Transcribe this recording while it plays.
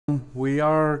We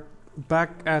are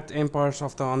back at Empires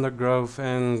of the Undergrowth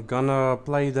and gonna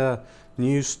play the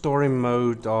new story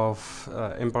mode of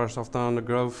Empires of the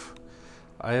Undergrowth.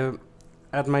 I am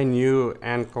at my new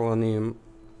ant colony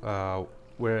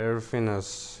where everything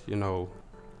is, you know,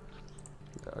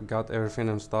 got everything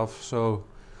and stuff. So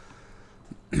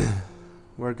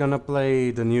we're gonna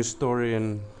play the new story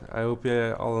and I hope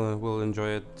you all will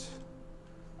enjoy it.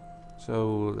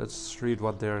 So let's read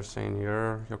what they're saying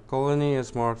here. Your colony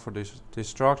is marked for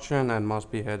destruction and must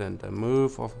be hidden. The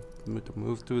move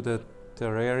to the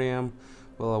terrarium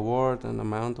will award an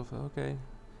amount of to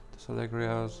select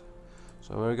rehouse.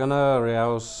 So we're gonna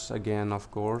rehouse again, of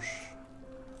course.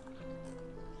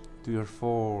 Tier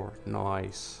 4,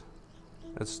 nice.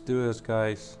 Let's do this,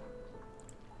 guys.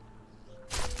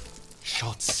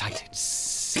 Short-sighted,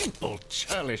 simple,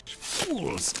 churlish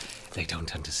fools. They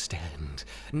don't understand.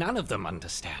 None of them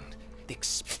understand. The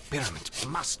experiment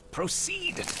must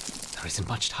proceed. There isn't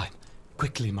much time.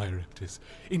 Quickly, my raptors.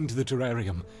 Into the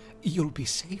terrarium. You'll be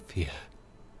safe here.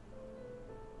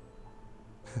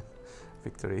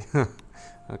 Victory.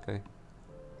 Okay.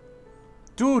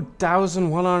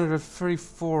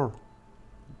 2,134.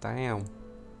 Damn.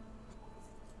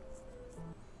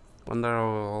 Wonder how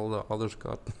all the others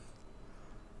got.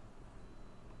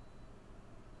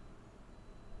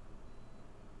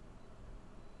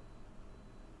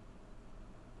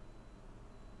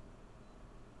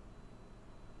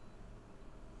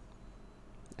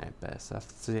 I pass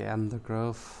after the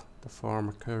Undergrowth, the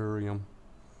Pharmacarium.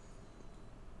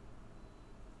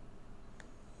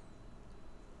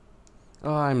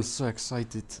 Oh, I'm so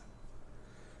excited.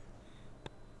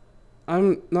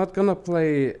 I'm not gonna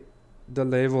play the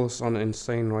levels on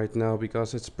Insane right now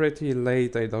because it's pretty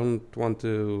late. I don't want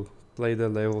to play the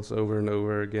levels over and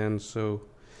over again. So,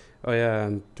 oh yeah,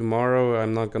 and tomorrow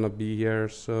I'm not gonna be here.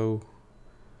 So,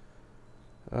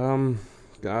 I'm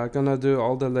gonna do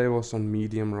all the levels on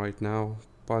medium right now.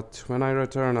 But when I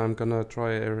return, I'm gonna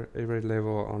try every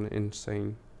level on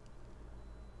Insane.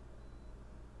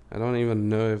 I don't even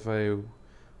know if I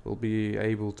will be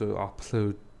able to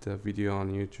upload the video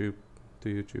on YouTube to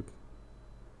YouTube.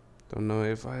 Don't know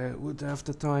if I would have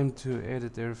the time to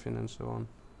edit everything and so on.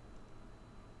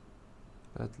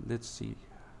 But let's see.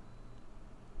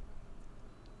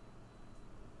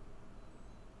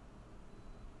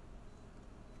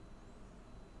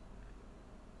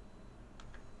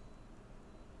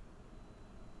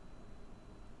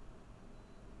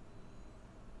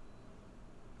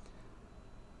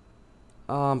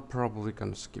 I'm probably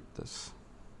gonna skip this.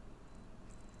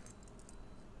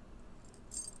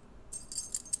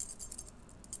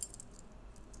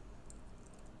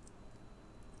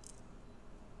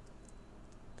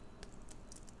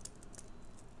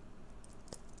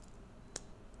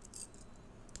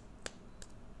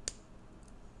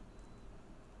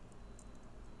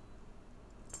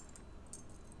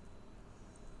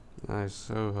 I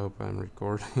so hope I'm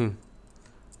recording.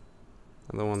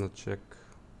 I don't want to check.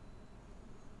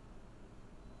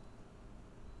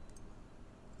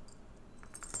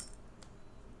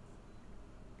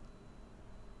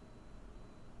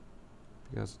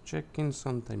 Because checking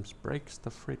sometimes breaks the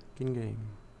freaking game.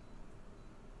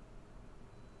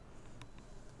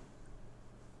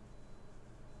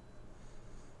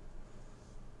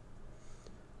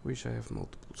 Wish I have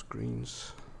multiple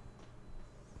screens.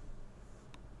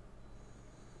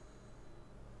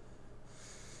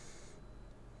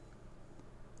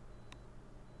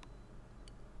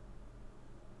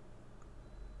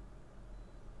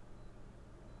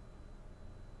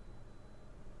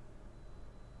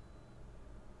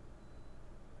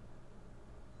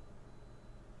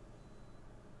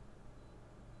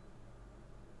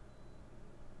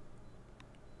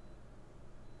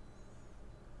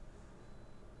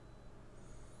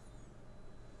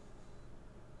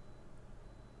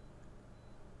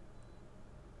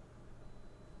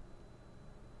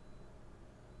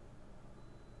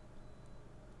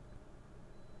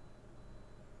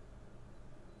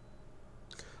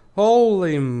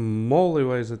 Holy moly,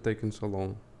 why is it taking so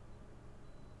long?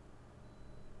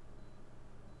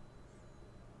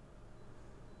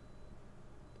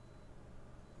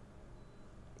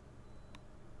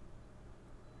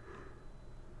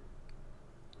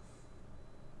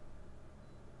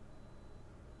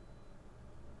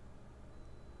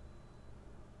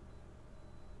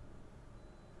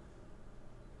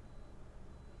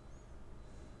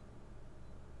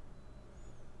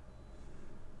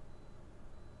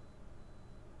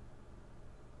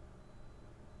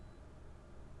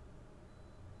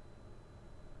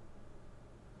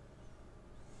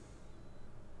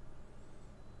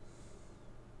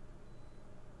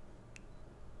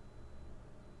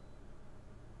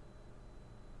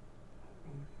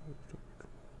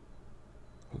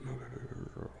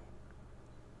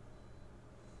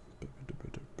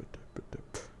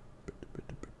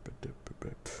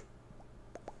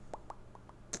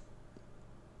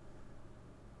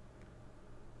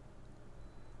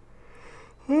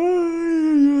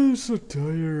 so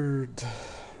tired.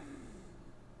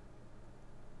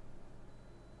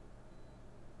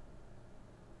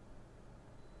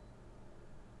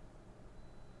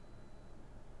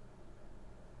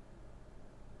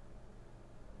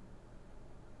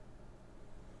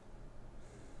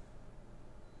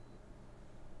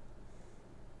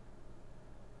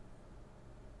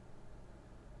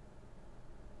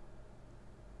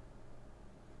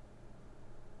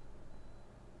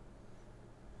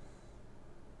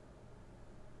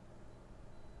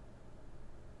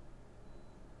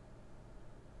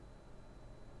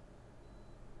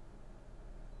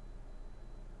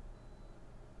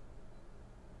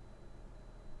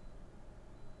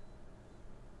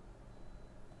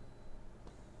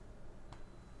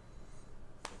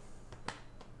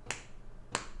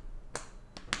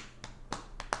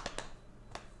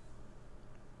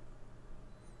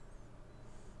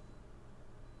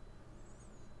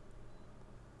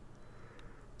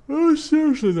 Oh,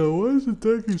 seriously though, why is it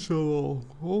taking so long?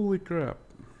 Holy crap.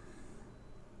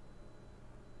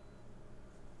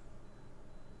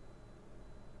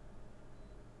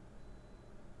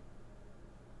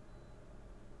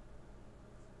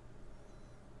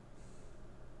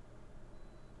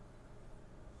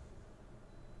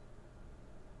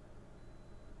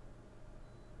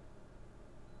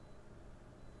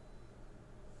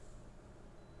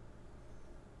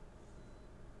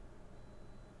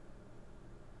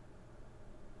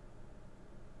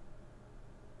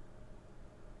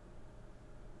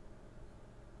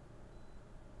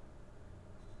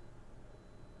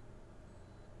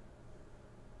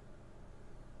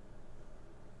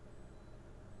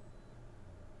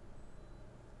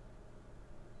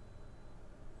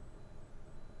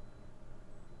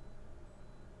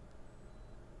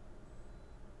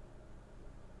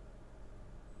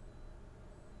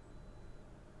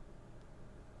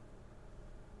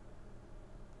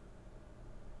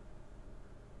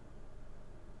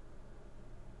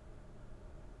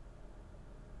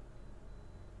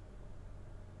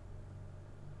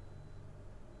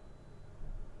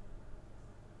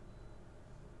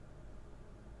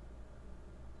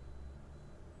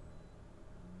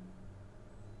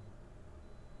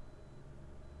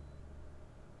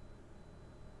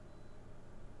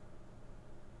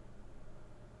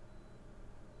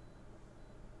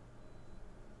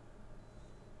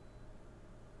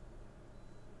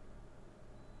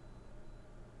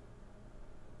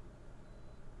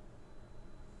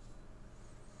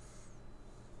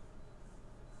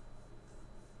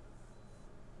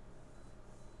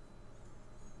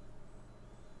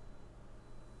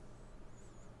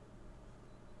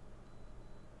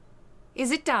 Is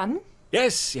it done?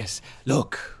 Yes, yes.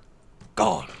 Look.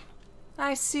 Gone.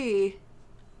 I see.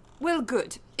 Well,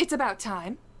 good. It's about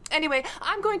time. Anyway,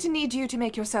 I'm going to need you to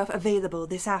make yourself available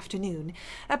this afternoon.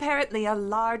 Apparently, a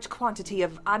large quantity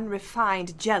of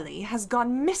unrefined jelly has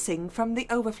gone missing from the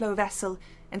overflow vessel,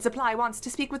 and Supply wants to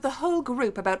speak with the whole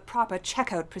group about proper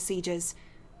checkout procedures.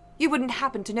 You wouldn't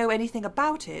happen to know anything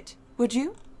about it, would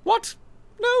you? What?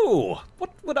 No.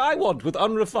 What would I want with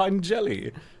unrefined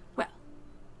jelly? Well,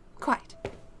 quite.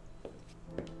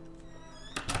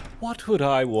 What would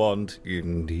I want,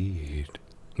 indeed?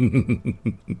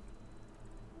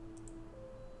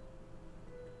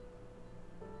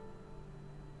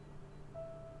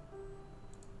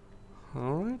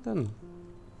 Alright then.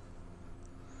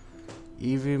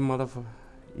 Evil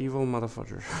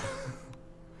motherfucker.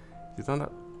 You don't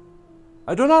have...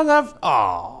 I do not have...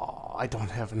 Oh, I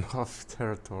don't have enough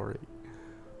territory.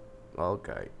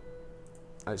 Okay.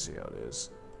 I see how it is.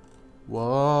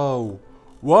 Whoa.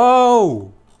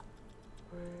 Whoa!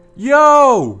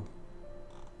 Yo!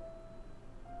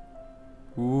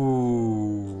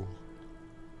 Ooh.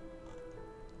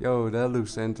 Yo, that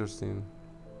looks interesting.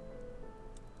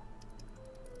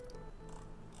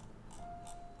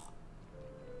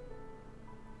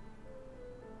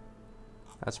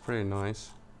 That's pretty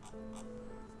nice.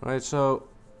 Right, so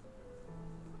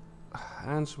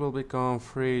hands will become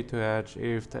free to hatch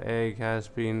if the egg has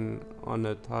been on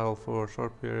the tile for a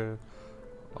short period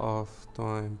of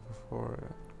time before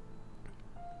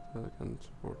they can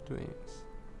support twins.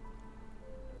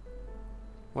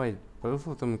 Wait, both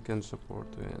of them can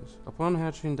support twins. Upon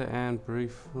hatching, the ant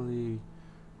briefly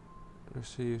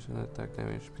receives an attack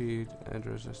damage, speed, and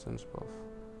resistance buff.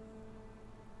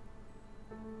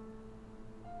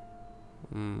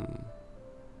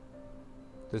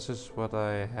 This is what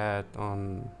I had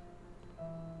on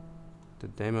the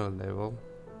demo level.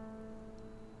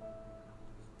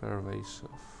 Pervasive.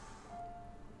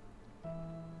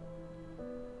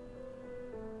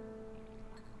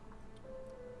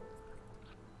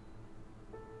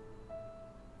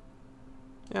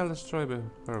 Yeah, let's try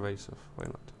pervasive. Why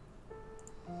not?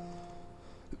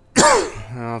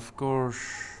 Of course.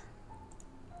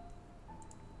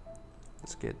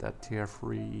 Let's get that tier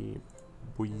 3.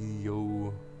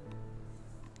 Boyo.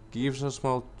 Gives a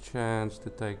small chance to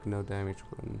take no damage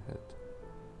when hit.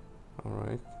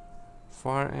 Alright.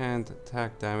 Fire and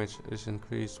attack damage is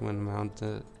increased when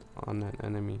mounted on an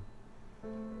enemy.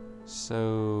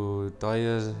 So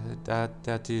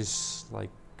that is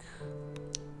like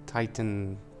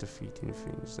Titan defeating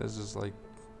things. This is like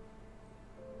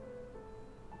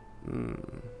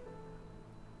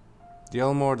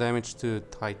deal more damage to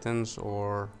Titans,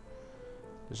 or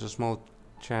there's a small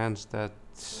chance that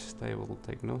they will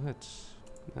take no hits.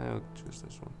 I'll choose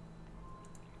this one.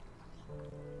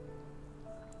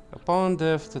 Upon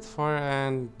death, that fire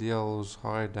ant deals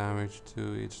high damage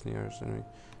to its nearest enemy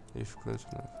if close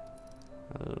enough.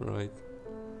 Alright.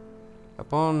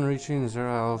 Upon reaching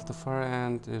 0 health, the fire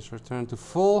ant is returned to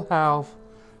full health,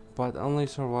 but only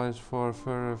survives for a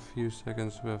further few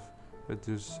seconds with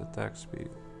reduced attack speed.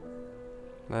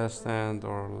 Last stand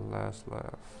or last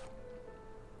laugh.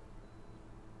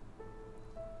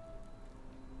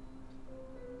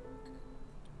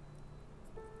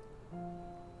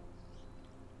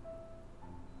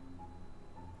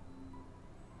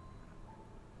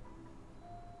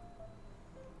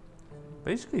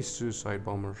 Basically suicide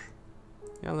bombers.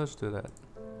 Yeah, let's do that.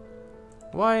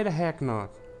 Why the heck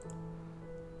not?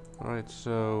 Alright,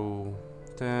 so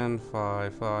 10,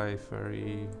 5, 5,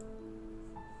 30.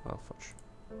 Oh, fudge.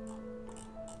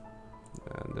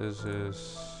 And this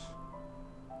is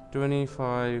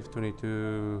 25,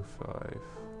 22, 5.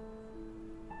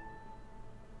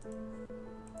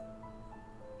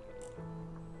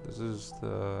 This is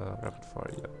the rapid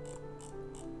fire, yep.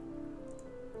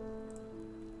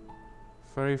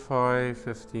 35,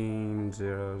 15,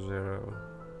 0, 0.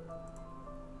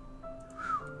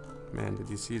 Man, did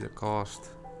you see the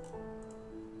cost?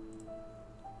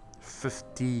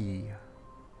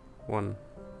 51.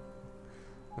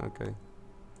 Okay.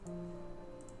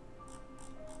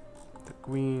 The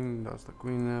queen, does the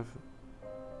queen have?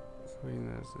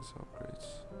 Queen has this upgrades.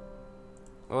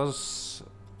 Was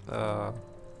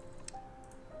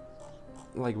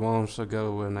like months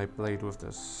ago when I played with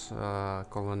this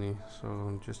colony, so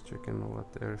I'm just checking what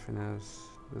everything is.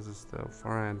 This is the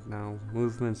forehand now.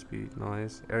 Movement speed,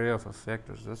 nice. Area of effect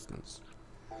resistance.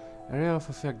 Area of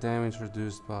effect damage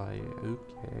reduced by,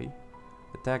 okay.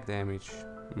 Attack damage.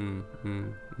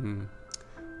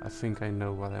 I think I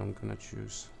know what I'm gonna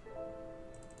choose.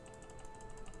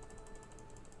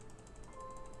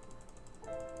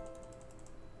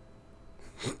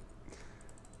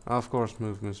 Of course,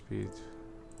 movement speed.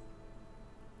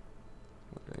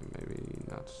 Okay, maybe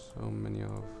not so many of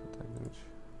attack damage.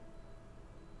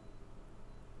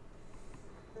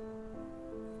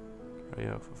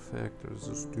 Area of effect,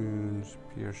 resistance,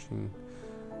 piercing.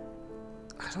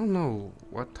 I don't know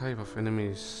what type of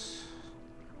enemies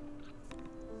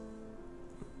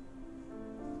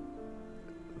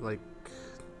like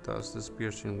does this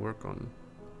piercing work on.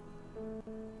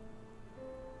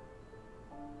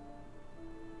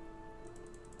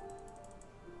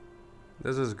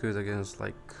 This is good against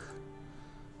like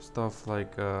stuff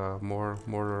like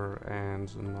mortar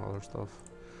ants and other stuff.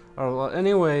 Alright, well,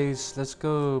 anyways, let's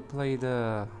go play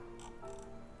the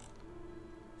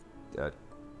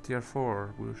tier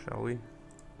 4, shall we?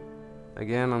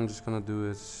 Again, I'm just gonna do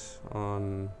it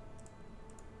on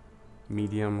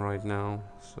medium right now,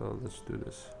 so let's do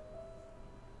this.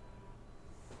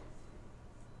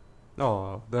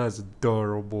 Oh, that's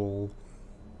adorable.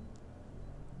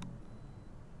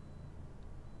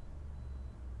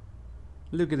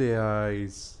 Look at the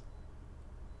eyes.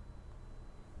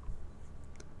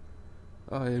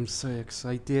 I am so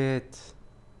excited.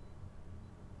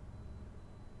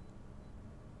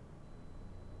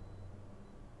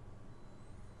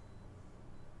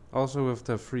 Also with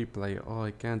the free play, oh,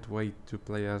 I can't wait to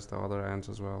play as the other ants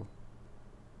as well.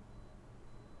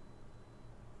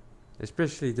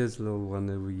 Especially this little one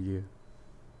over here.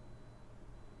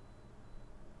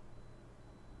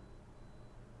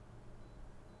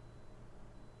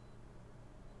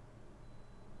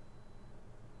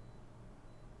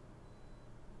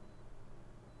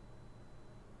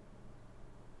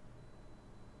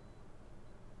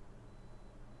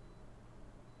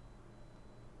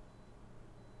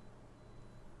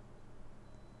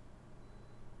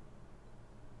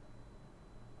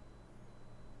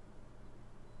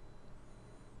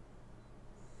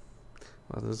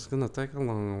 Well, this is gonna take a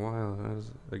long while,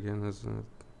 again, isn't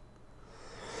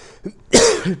it?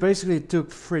 It basically took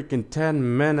freaking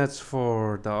 10 minutes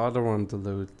for the other one to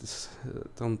load.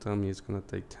 Don't tell me it's gonna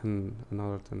take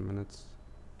another 10 minutes.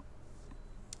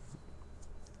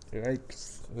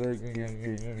 Yikes.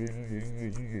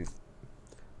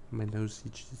 My nose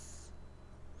itches.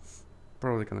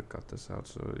 Probably gonna cut this out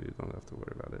so you don't have to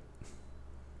worry about it.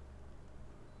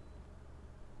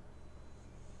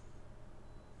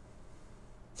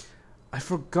 I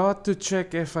forgot to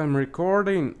check if I'm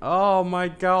recording. Oh my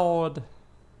god.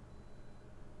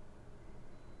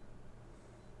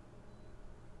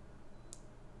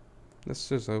 Let's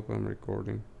just hope I'm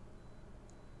recording.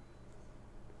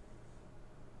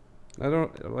 I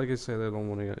don't, like I said, I don't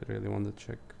really want to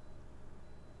check.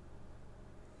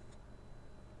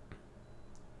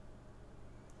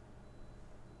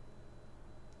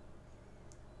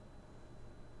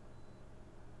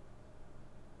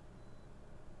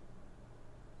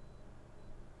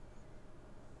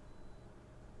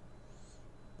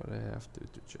 But I have to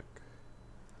check.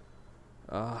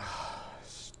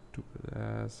 Stupid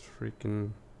ass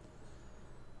freaking.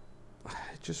 I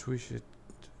just wish it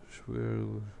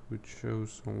would show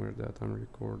somewhere that I'm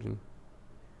recording.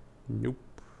 Nope.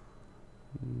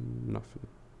 Nothing.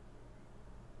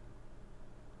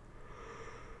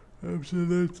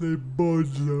 Absolutely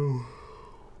bonzo.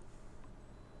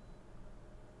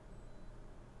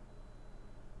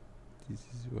 This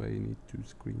is why you need 2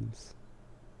 screens.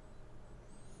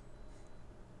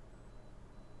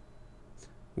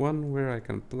 One where I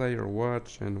can play or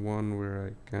watch, and one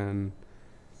where I can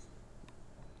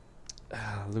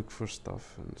look for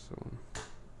stuff and so on.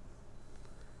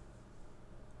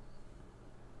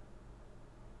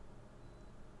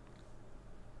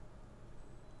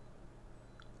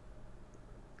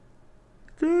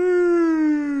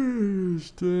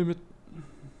 Gosh, damn it.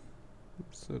 I'm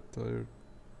so tired.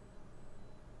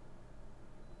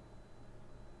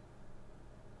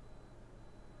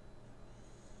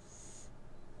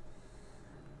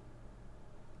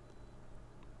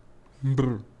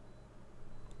 Brr.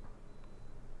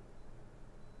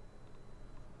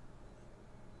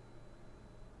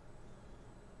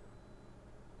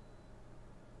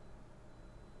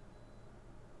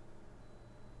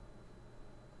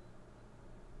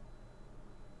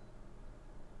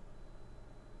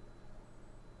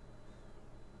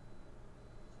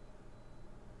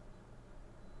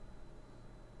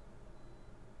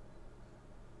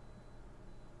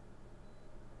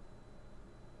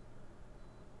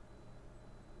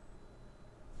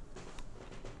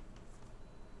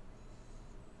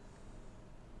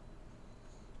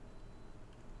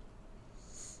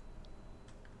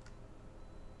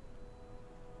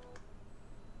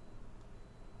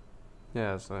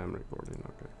 Yes, I am recording,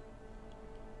 okay.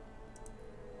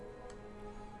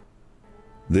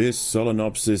 This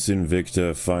Solenopsis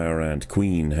invicta fire ant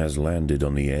queen has landed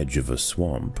on the edge of a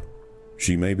swamp.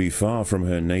 She may be far from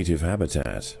her native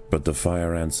habitat, but the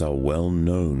fire ants are well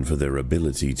known for their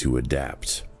ability to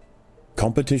adapt.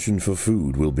 Competition for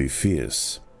food will be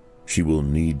fierce. She will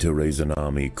need to raise an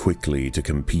army quickly to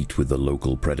compete with the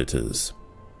local predators.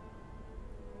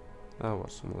 That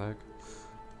was some lag.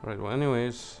 Alright, well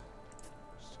anyways,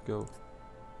 let's go.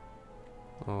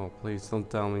 Oh, please don't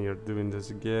tell me you're doing this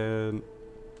again.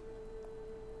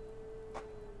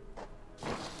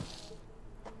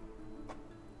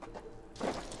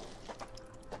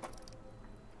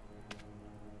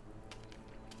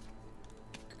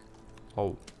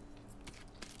 Oh.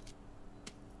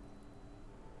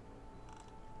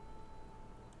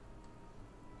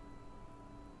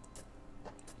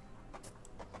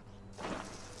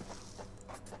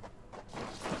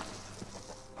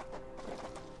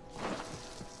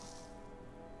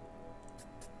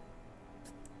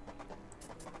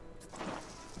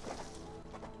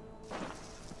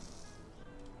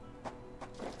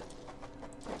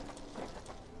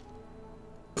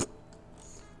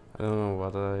 I don't know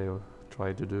what I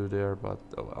tried to do there, but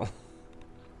oh well.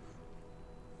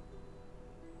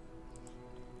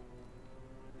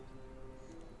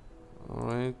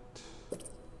 Alright.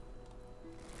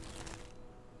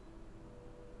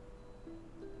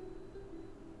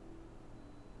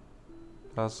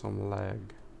 That's some lag.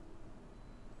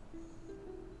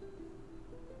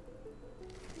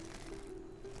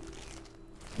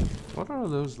 What are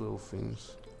those little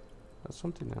things? That's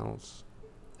something else.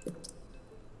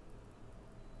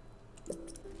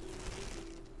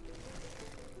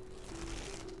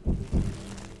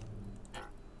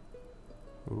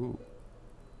 Ooh.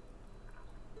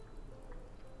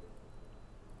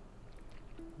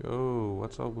 Yo,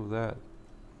 what's up with that?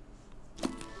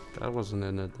 That wasn't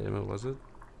in the demo, was it?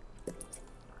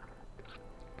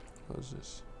 What is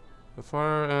this? The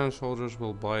fire ant soldiers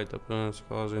will bite opponents,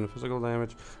 causing physical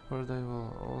damage, or they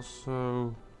will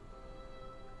also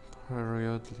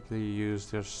periodically use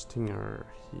their stinger.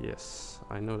 Yes,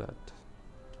 I know that.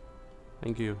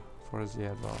 Thank you for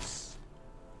the advice.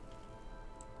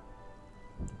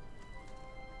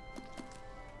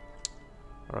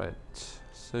 Alright,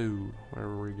 so where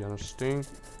are we gonna sting?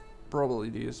 Probably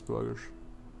these buggers.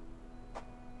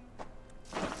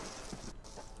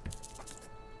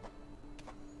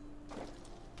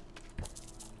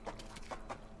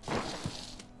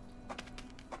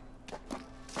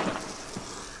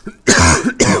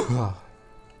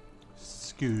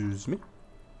 Excuse me.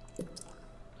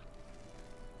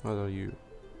 What are you?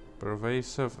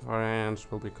 Pervasive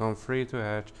ants will become free to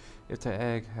hatch if the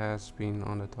egg has been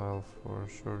on the tile for a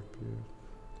short period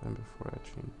of time before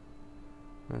hatching.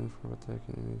 Run for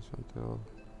attacking enemies until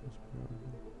it's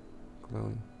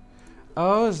glowing.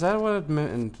 Oh, is that what it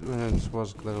meant when it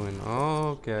was glowing?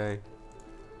 Oh, okay.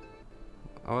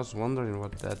 I was wondering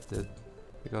what that did,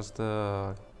 because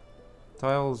the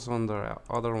tiles on the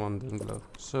other one didn't glow.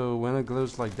 So when it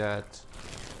glows like that,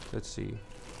 let's see.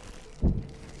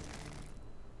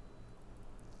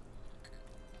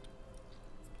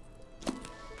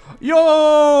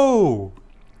 Yo!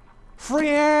 Free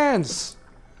ants!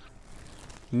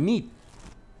 Neat.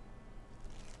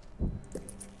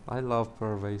 I love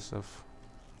pervasive.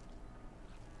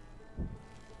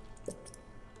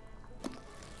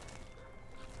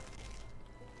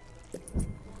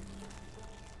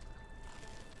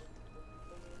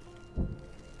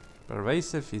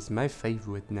 Pervasive is my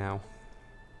favorite now.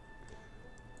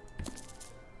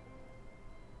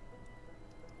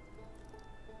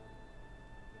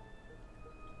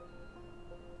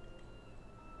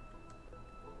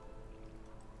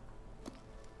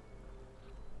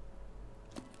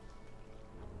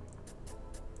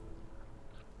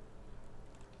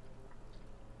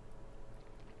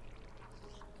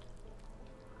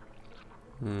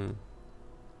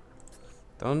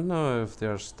 Don't know if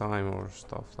there's time or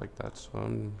stuff like that, so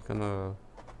I'm gonna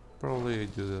probably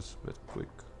do this a bit quick.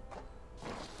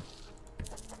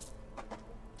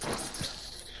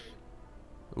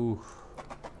 Ooh.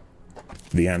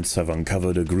 The ants have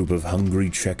uncovered a group of hungry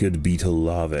checkered beetle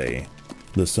larvae.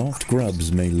 The soft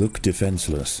grubs may look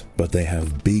defenseless, but they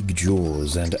have big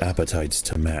jaws and appetites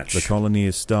to match. The colony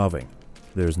is starving.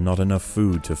 There's not enough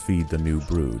food to feed the new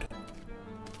brood.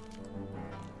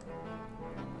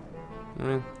 I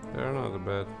mean, they're not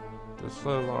bad. The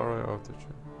slow larvae of the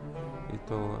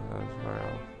beetle has very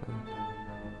often.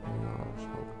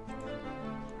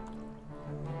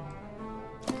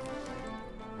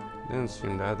 Didn't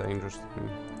seem that dangerous to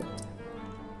me.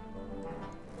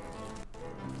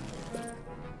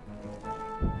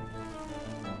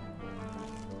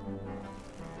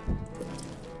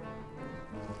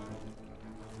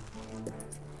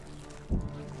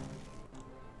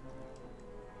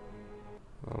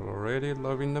 Already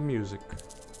loving the music.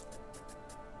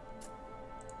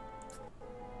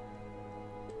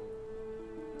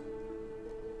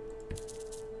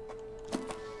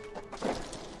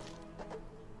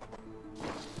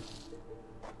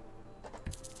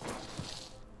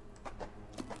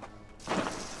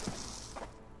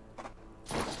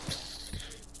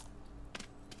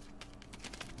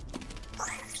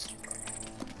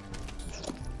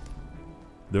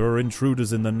 There are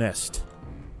intruders in the nest.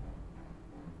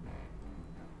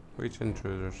 Which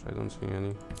intruders? I don't see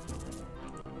any.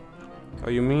 Oh,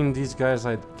 you mean these guys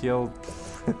I killed?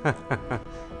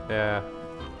 Yeah.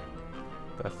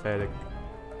 Pathetic.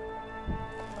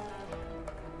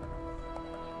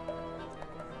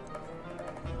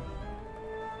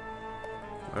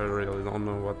 I really don't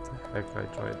know what the heck I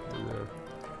tried to do there.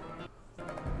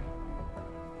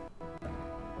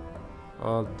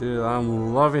 Oh dude,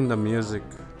 I'm loving the music.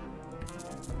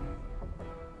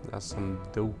 That's some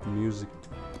dope music.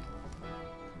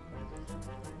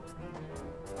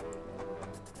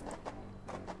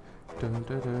 Dun,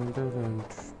 dun, dun, dun, dun.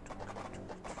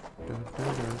 Dun,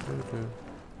 dun, dun, dun, dun.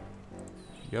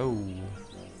 Yo.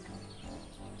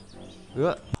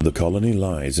 Ugh. The colony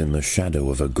lies in the shadow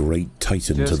of a great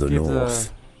titan to Just the give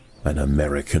north, an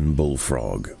American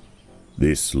bullfrog.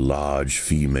 This large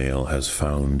female has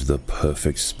found the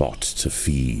perfect spot to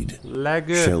feed.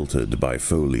 Sheltered by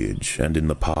foliage and in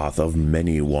the path of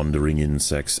many wandering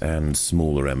insects and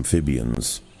smaller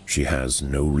amphibians, she has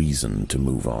no reason to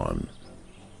move on.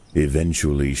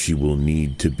 Eventually she will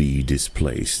need to be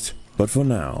displaced, but for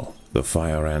now, the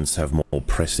fire ants have more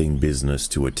pressing business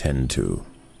to attend to.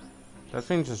 That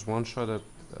thing just one-shot at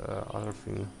other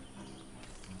thing.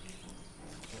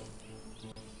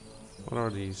 What are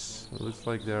these? It looks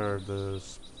like they're the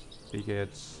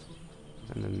spigots.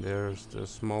 And then there's the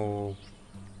small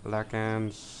black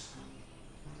ants.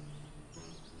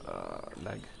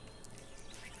 Leg.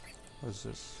 What's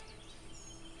this?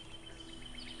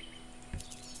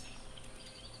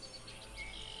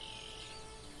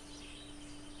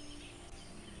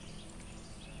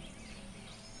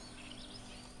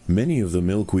 Many of the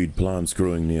milkweed plants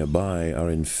growing nearby are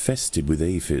infested with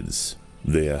aphids.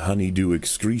 Their honeydew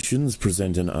excretions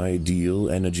present an ideal,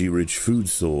 energy-rich food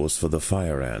source for the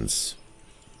fire ants.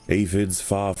 Aphids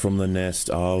far from the nest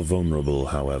are vulnerable,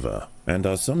 however, and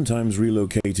are sometimes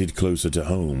relocated closer to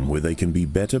home where they can be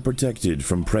better protected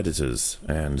from predators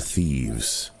and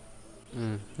thieves.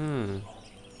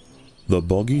 The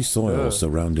boggy soil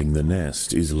surrounding the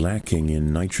nest is lacking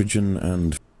in nitrogen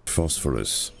and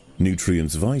phosphorus,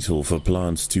 nutrients vital for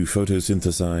plants to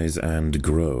photosynthesize and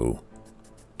grow.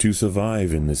 To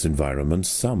survive in this environment,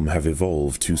 some have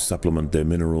evolved to supplement their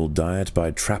mineral diet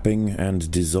by trapping and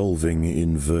dissolving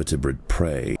invertebrate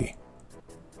prey.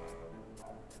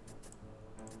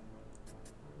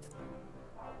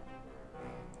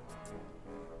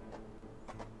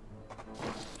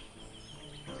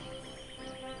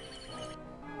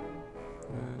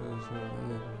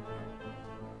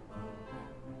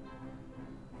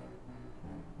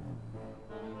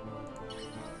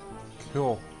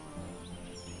 Cool.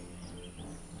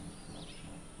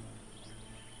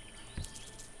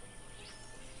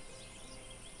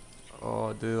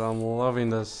 Oh, dude, I'm loving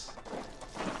this.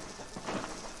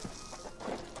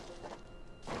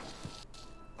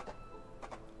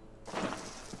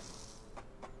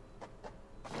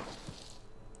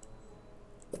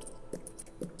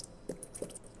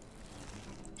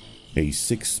 A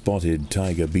six-spotted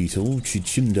tiger beetle,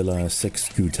 Cichindala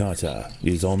sexcutata,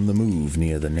 is on the move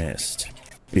near the nest.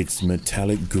 Its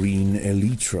metallic green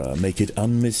elytra make it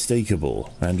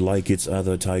unmistakable, and like its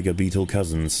other tiger beetle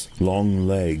cousins, long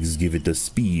legs give it the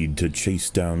speed to chase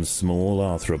down small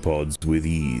arthropods with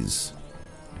ease.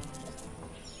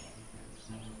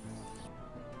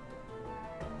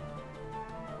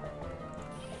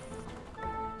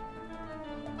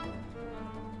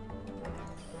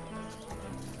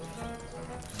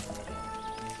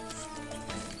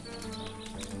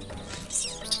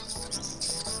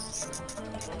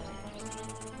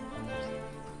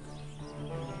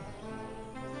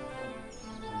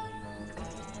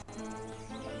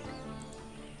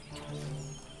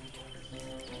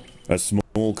 A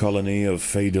small colony of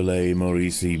Phaedolae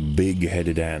maurici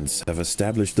big-headed ants have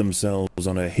established themselves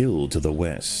on a hill to the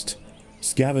west.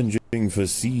 Scavenging for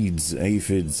seeds,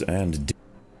 aphids, and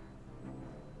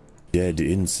dead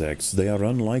insects, they are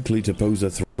unlikely to pose a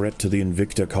threat to the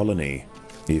Invicta colony,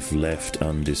 if left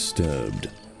undisturbed.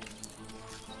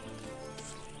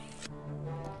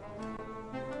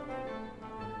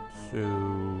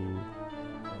 So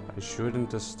I shouldn't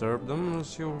disturb them,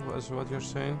 as what you're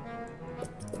saying?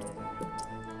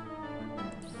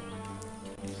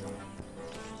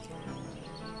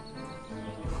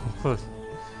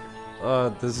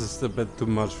 This is a bit too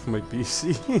much for my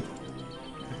PC.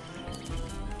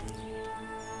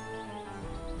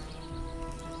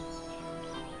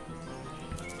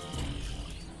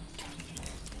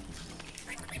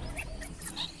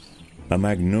 A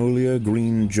magnolia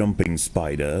green jumping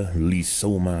spider,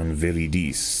 Lysoman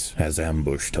viridis, has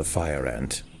ambushed a fire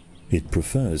ant. It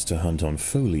prefers to hunt on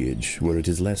foliage, where it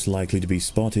is less likely to be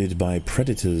spotted by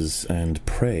predators and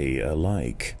prey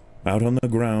alike. Out on the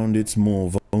ground it's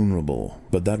more vulnerable,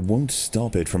 but that won't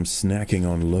stop it from snacking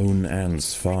on lone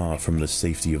ants far from the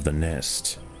safety of the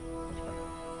nest.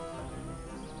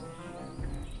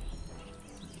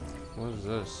 What is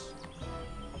this?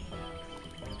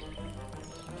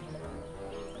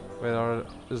 Wait,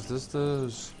 is this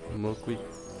the milkweed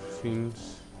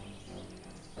fiends?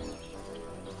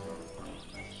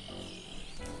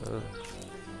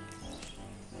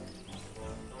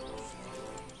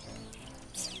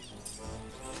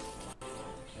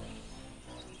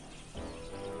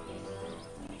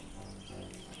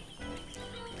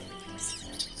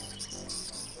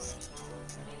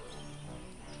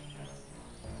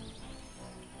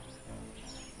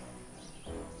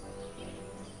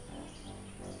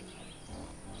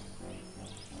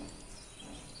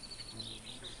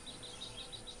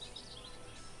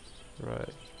 Right.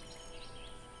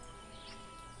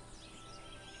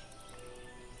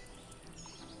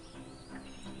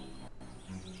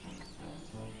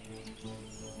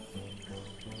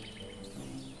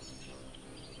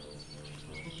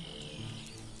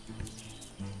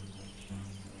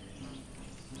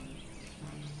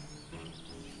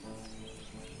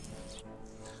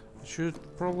 Should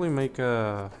probably make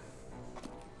a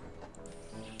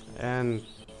ant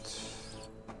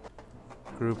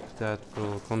group that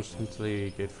will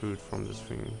constantly get food from this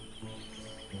thing.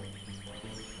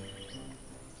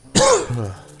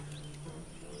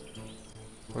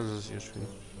 What is this usually?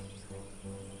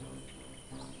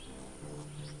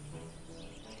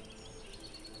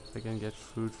 I can get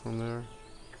food from there.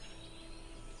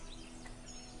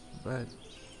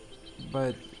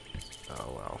 But,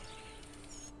 oh well.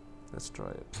 Let's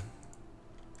try it.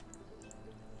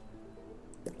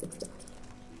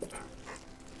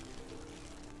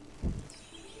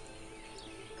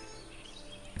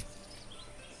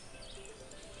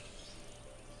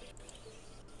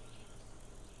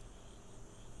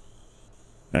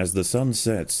 As the sun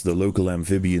sets, the local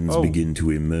amphibians begin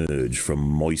to emerge from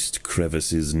moist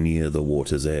crevices near the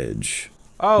water's edge.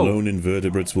 Lone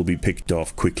invertebrates will be picked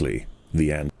off quickly.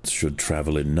 The ants should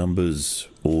travel in numbers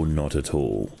or not at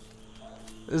all.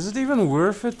 Is it even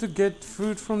worth it to get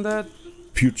food from that?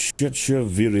 Puchetia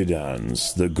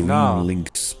viridans, the green link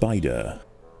spider,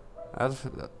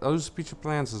 Those pitcher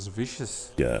plants is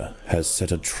vicious. has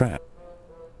set a trap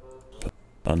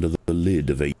under the lid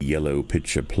of a yellow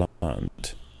pitcher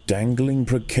plant. Dangling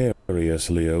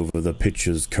precariously over the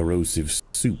pitcher's corrosive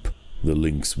soup, the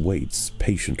lynx waits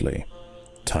patiently.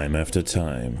 Time after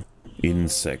time,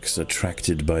 insects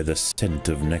attracted by the scent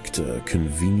of nectar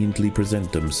conveniently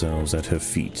present themselves at her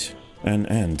feet. An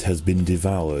ant has been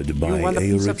devoured by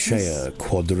Aerochea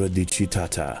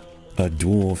quadradicitata, a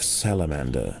dwarf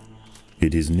salamander.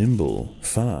 It is nimble,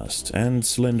 fast, and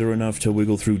slender enough to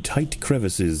wiggle through tight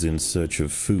crevices in search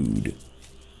of food.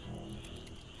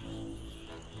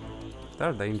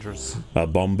 They're dangerous. A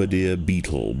bombardier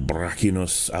beetle,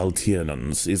 Brachinus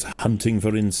alternans, is hunting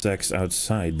for insects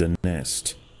outside the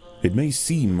nest. It may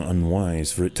seem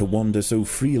unwise for it to wander so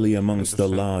freely amongst the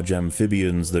large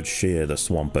amphibians that share the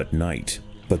swamp at night,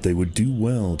 but they would do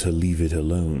well to leave it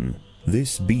alone.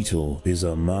 This beetle is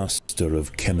a master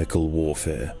of chemical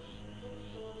warfare.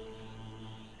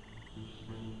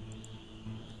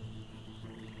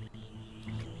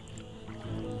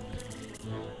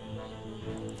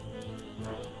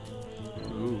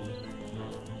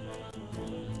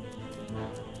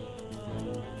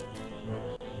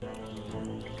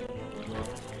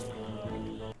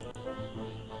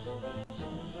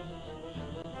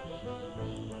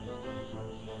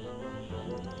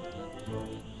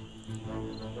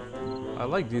 I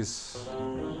like this.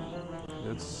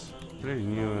 It's pretty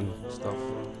new and stuff.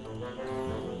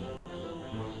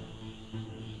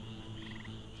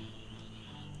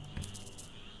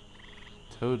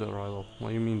 Toad arrival. What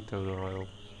do you mean toad arrival?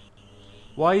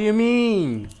 What do you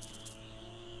mean?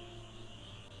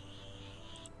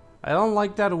 I don't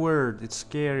like that word. It's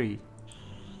scary.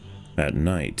 At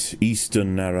night,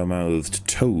 eastern narrow-mouthed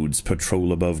toads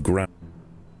patrol above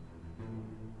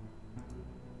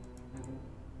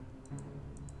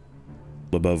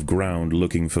ground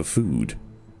looking for food.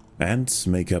 Ants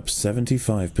make up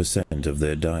 75% of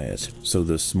their diet, so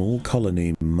the small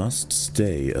colony must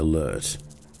stay alert.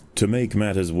 To make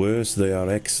matters worse, they are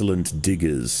excellent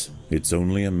diggers. It's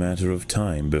only a matter of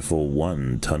time before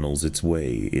one tunnels its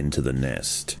way into the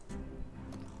nest.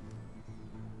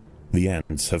 The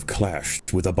ants have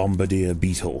clashed with a bombardier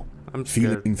beetle. I'm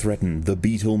scared. Feeling threatened, the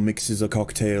beetle mixes a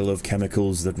cocktail of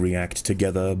chemicals that react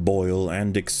together, boil,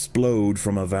 and explode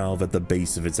from a valve at the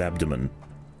base of its abdomen.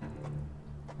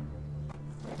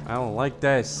 I don't like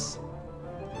this.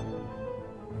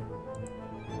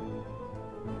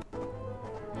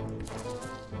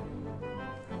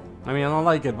 I mean, I don't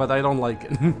like it, but I don't like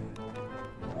it.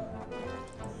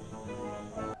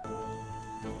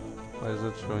 Why is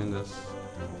it showing this?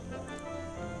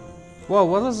 Whoa,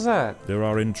 what is that? There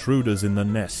are intruders in the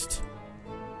nest.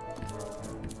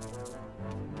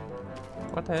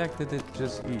 What the heck did it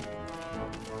just eat?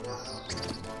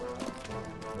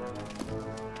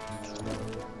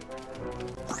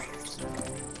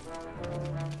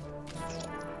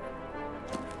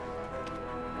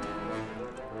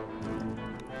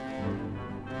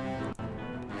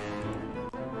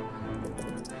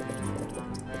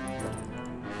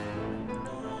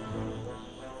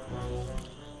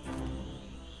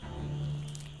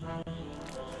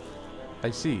 I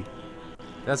see.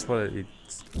 That's what it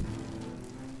eats.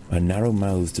 A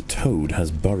narrow-mouthed toad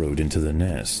has burrowed into the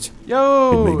nest.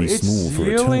 Yo, it may be it's small for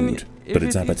a yelling toad, if but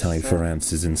its it appetite eats for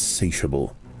ants is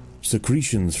insatiable.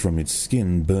 Secretions from its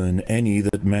skin burn any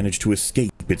that manage to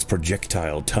escape its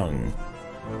projectile tongue.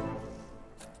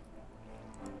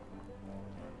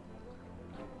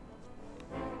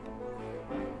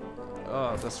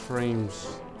 Oh, that's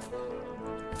frames.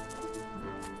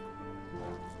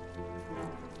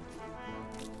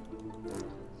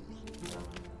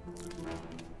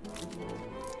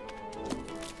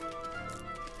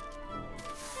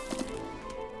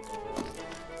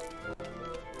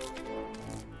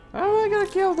 gotta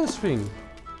kill this thing?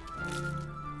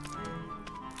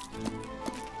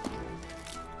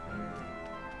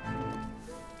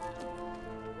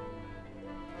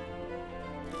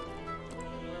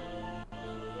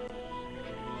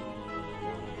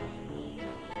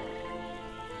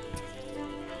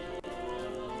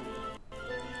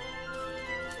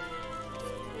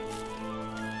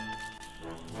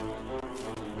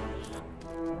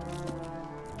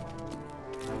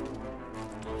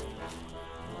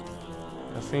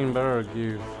 I think better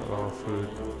give a lot of food.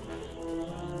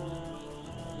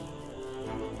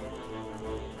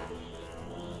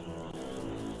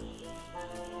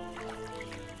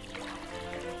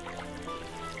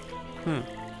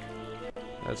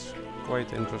 That's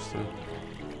quite interesting.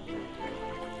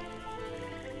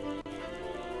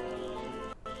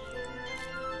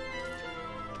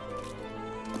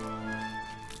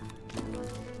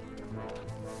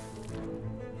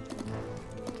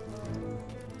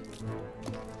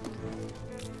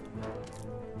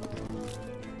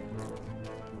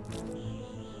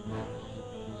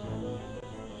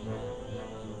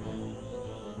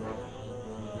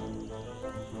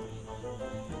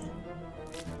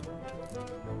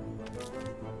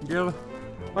 Gil,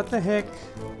 what the heck?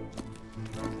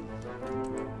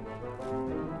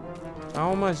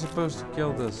 How am I supposed to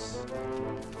kill this?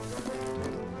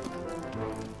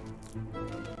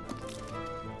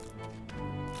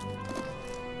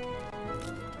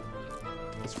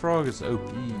 This frog is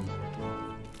OP.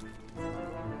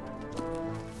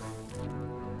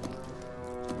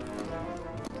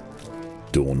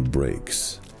 Dawn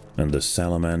breaks, and the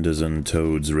salamanders and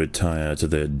toads retire to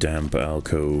their damp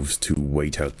alcoves to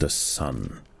wait out the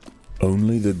sun.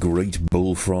 Only the great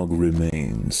bullfrog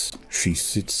remains. She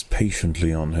sits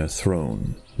patiently on her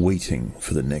throne, waiting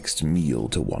for the next meal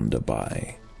to wander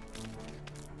by.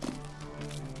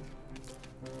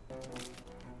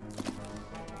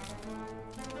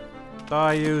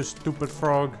 Die, you stupid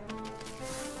frog.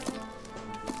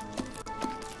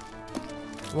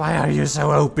 Why are you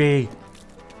so OP?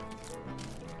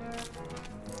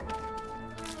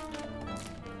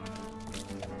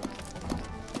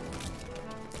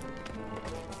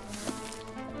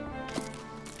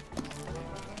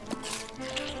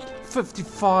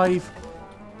 $55.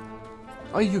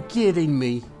 Are you kidding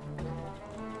me?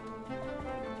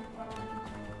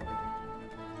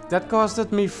 That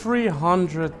costed me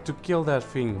 300 to kill that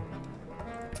thing.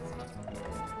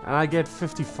 And I get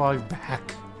 55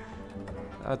 back.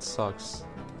 That sucks.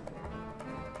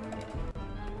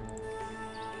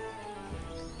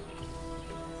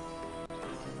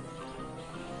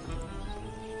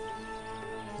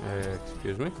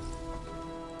 Excuse me?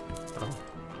 Oh.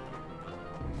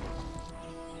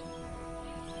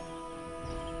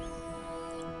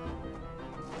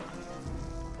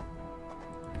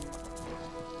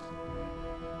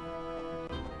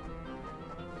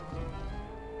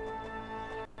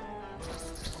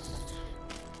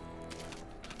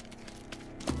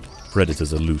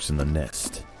 Predators are loose in the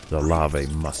nest. The larvae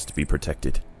must be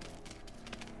protected.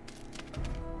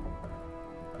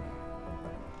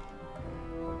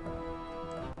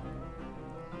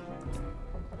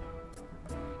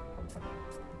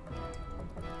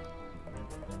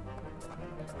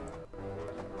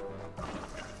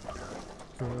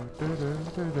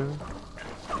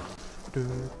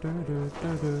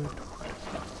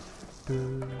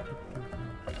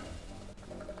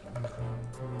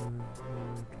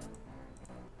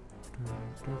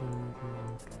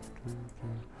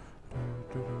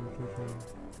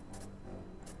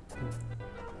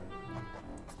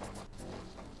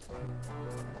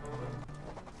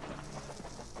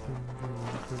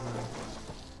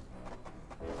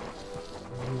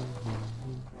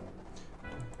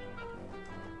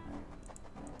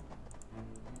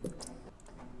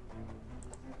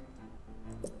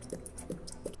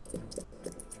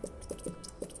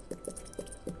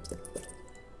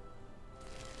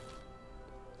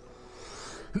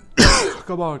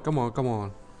 Come on, come on, come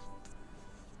on.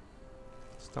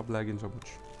 Stop lagging so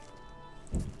much.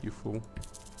 You fool.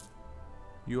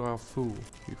 You are a fool,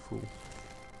 you fool.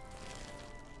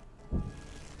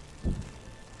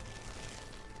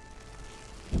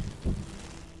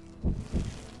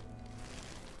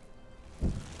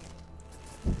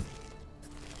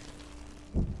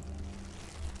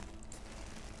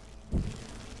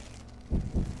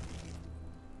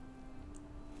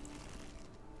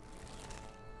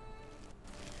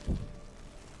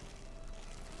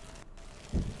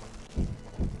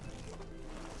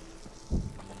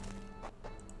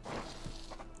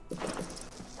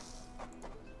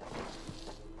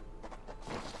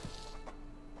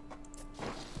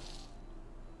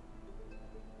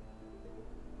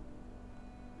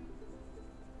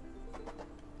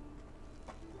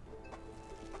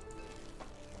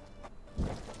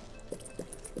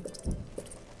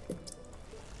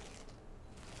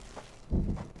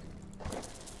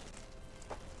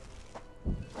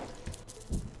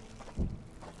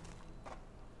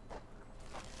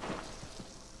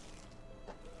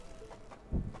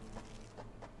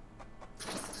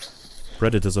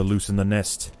 Predators are loose in the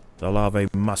nest. The larvae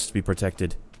must be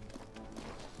protected.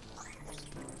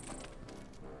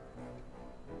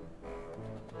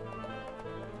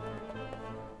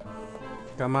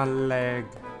 Come on, leg.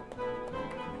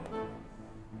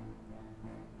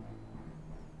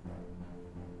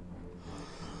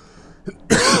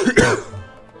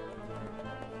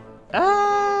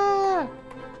 Ah!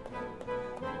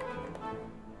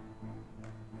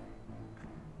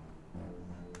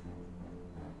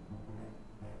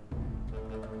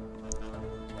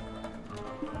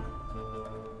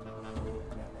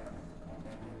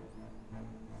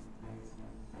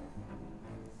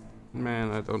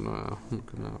 Man, I don't know how I'm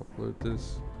gonna upload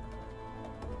this.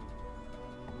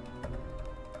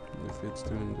 If it's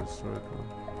doing this right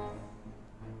now.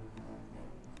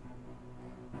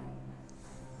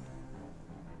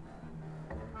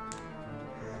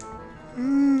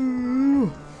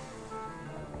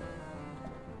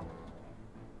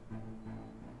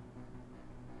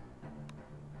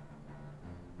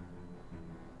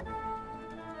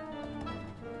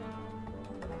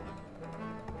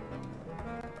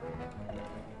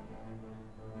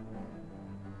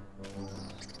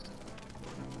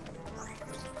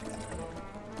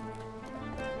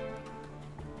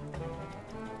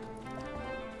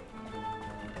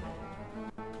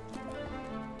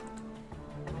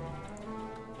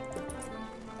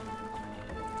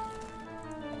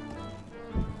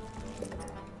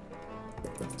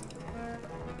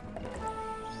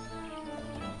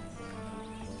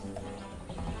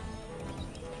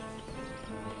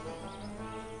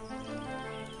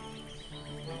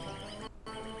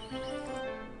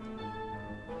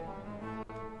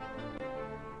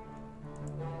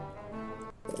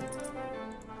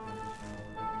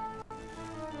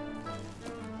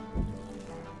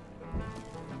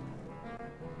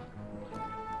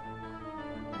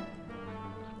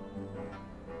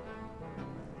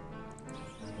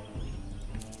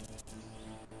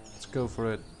 Go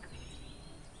for it.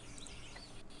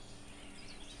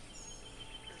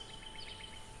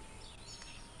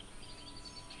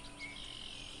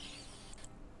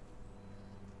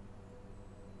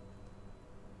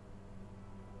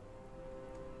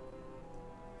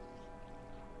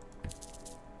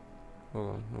 Hold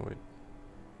on, no wait.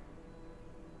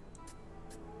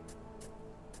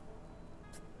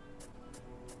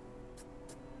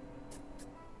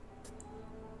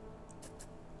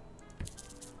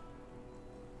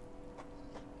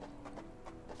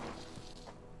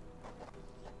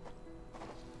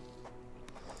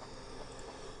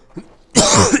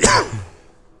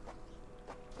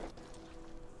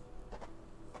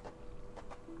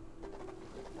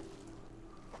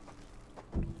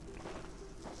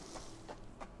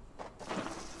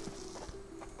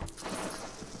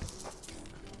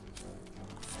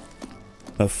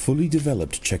 A fully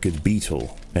developed checkered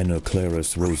beetle,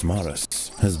 Enoclerus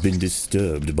rosmarus, has been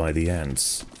disturbed by the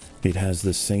ants. It has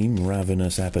the same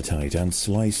ravenous appetite and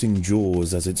slicing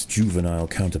jaws as its juvenile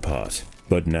counterpart,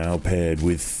 but now paired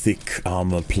with thick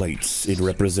armor plates, it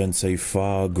represents a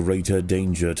far greater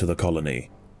danger to the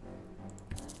colony.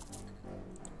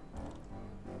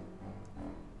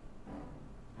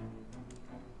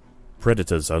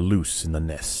 Predators are loose in the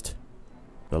nest.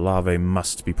 The larvae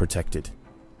must be protected.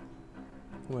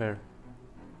 Where?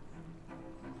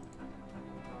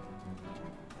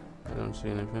 I don't see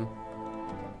anything.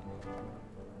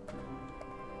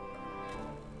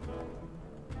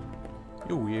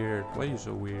 You're weird. Why are you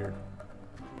so weird?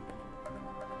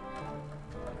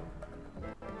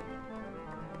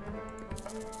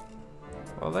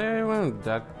 Well, they weren't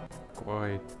that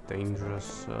quite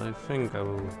dangerous. I think I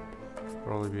will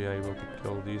probably be able to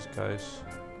kill these guys.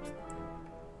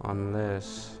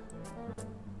 Unless...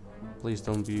 Please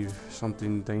don't be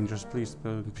something dangerous. Please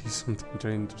don't be something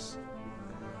dangerous.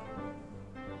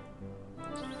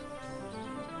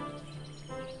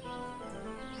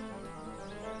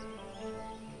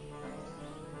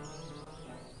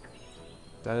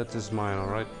 That is mine,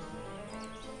 alright?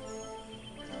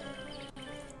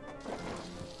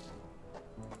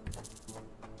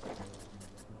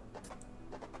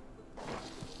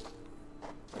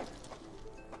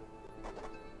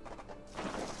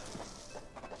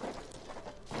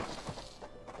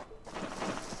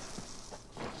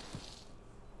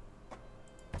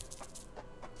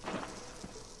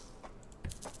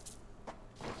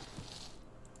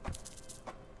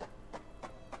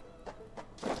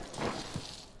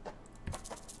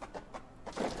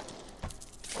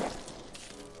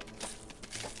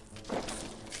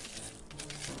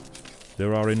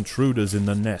 There are intruders in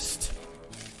the nest.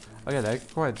 Oh yeah, they're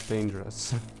quite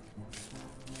dangerous.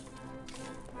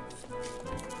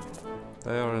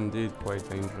 They are indeed quite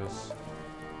dangerous.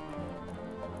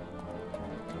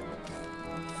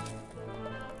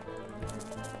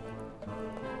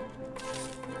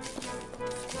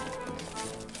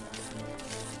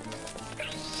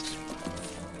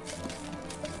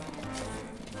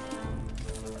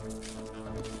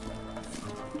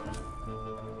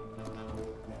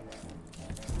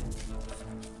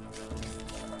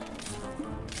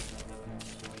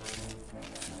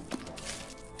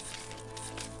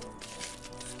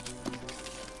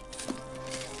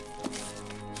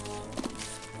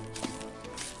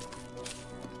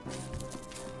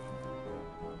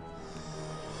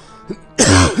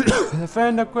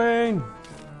 Defend the queen!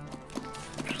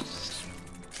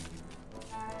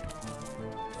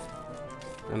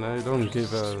 And I don't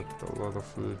give a lot of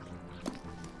food.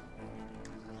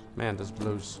 Man, this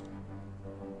blows.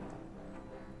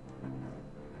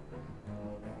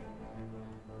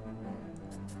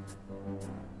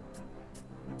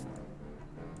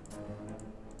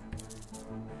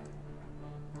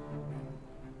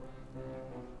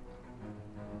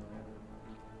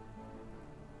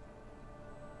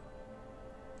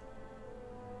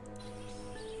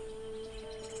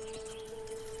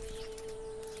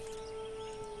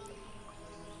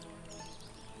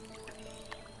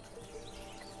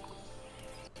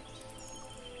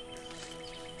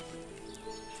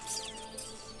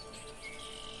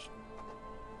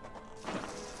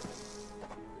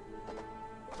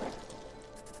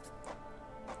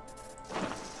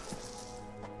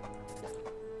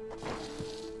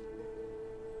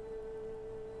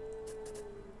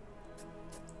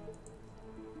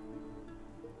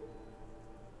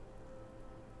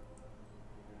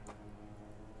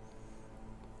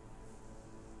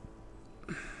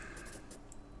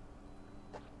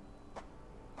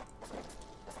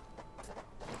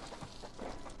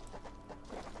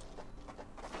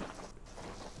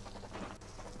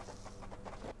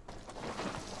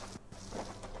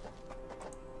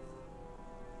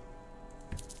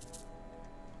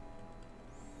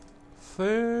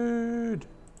 Food!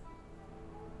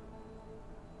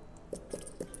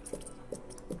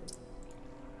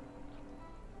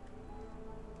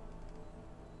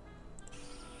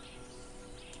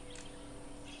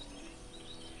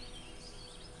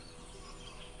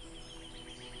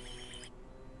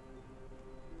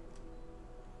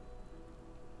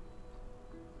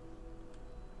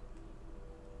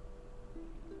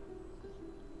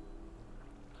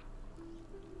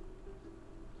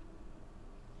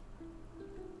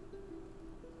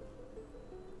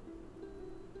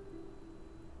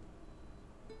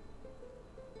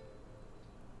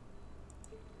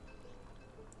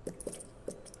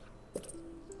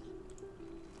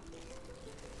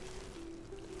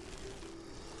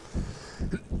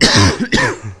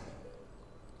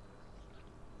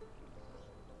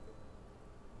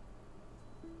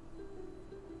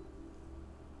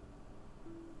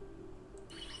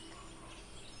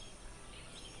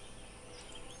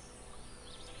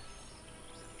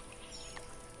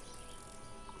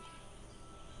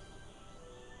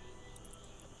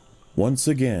 Once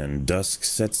again, dusk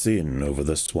sets in over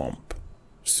the swamp.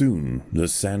 Soon, the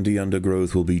sandy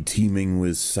undergrowth will be teeming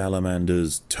with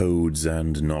salamanders, toads,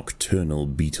 and nocturnal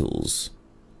beetles.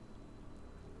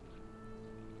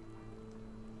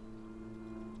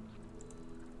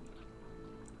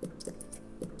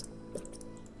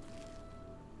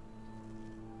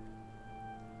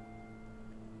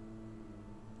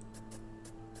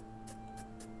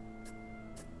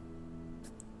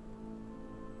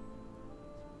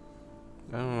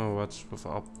 I don't know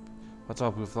what's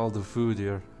up with all the food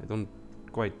here. I don't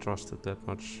quite trust it that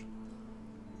much.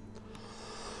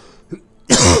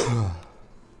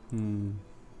 Hmm.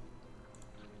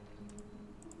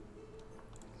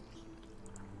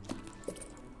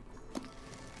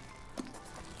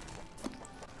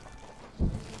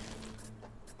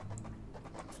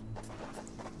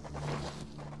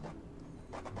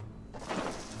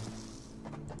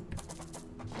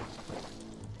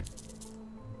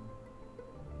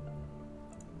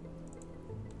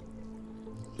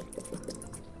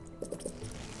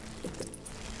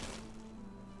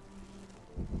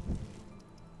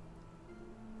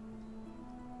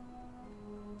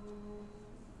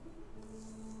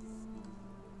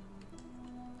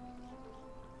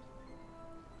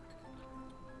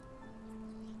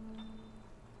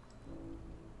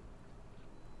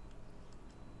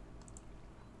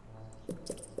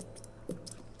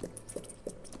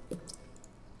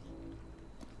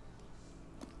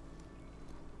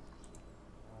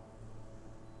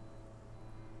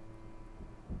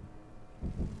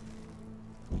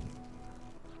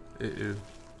 Ew.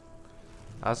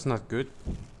 That's not good.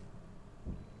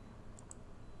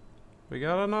 We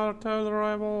got another toad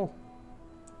arrival.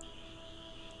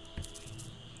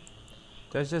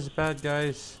 That's just bad,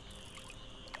 guys.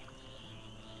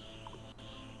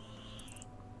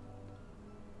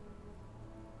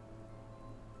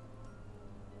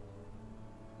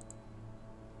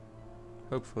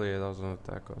 Hopefully it doesn't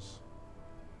attack us.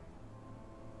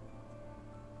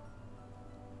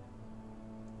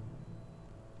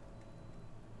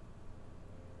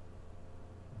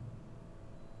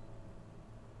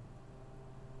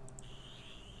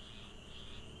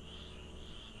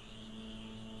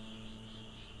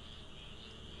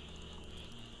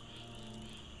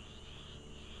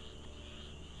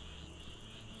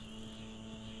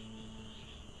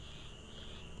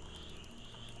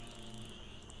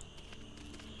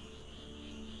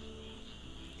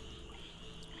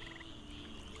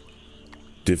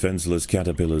 Defenseless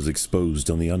caterpillars exposed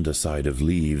on the underside of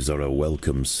leaves are a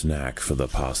welcome snack for the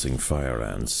passing fire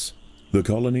ants. The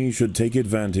colony should take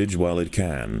advantage while it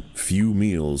can. Few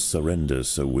meals surrender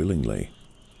so willingly.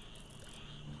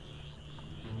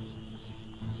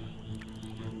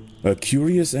 A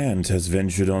curious ant has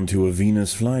ventured onto a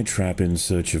Venus flytrap in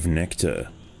search of nectar.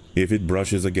 If it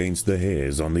brushes against the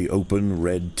hairs on the open,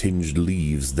 red-tinged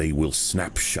leaves, they will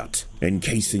snap shut,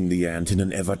 encasing the ant in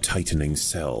an ever-tightening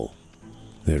cell.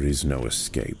 There is no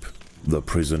escape. The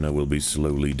prisoner will be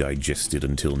slowly digested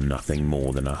until nothing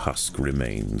more than a husk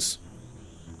remains.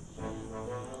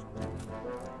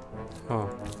 Huh.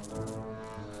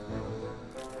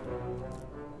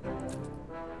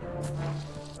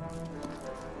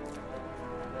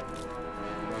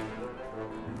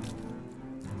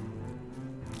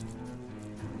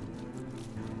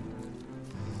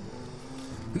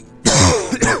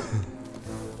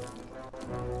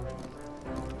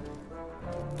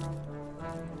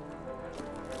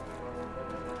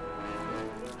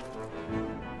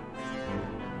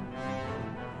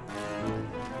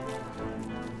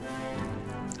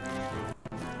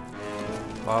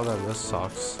 Wow, this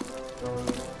sucks.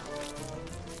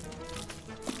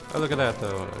 Oh, look at that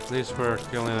though. At least we're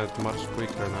killing it much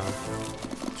quicker now.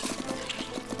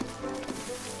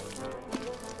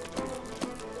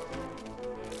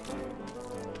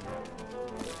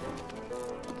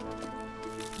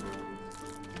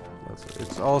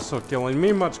 It's also killing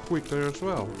me much quicker as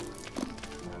well.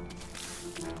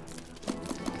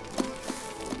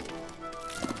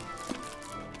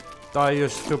 Die, you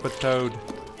stupid toad.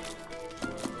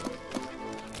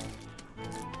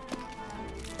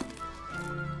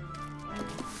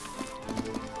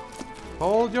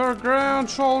 Hold your ground,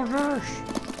 soldiers!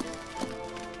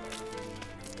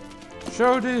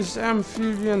 Show these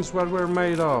amphibians what we're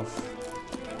made of.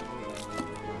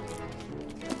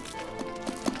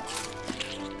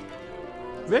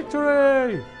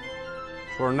 Victory!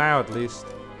 For now, at least.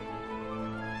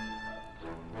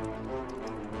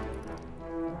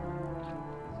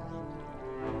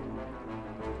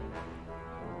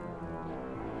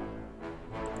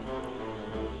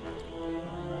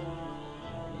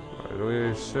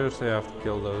 We seriously have to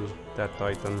kill that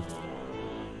titan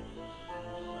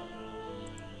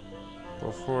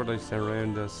before they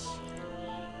surround us.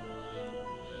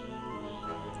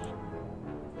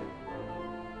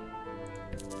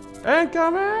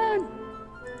 Incoming!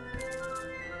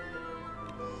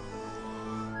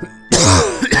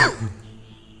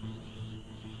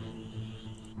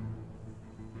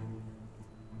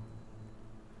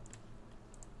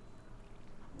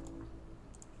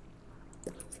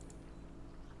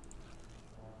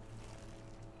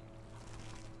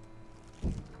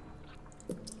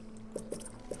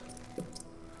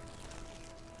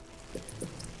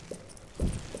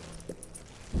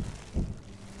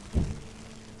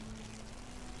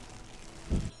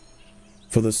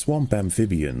 For the swamp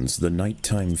amphibians, the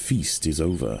nighttime feast is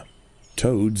over.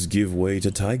 Toads give way to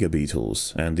tiger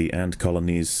beetles, and the ant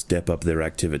colonies step up their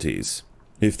activities.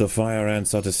 If the fire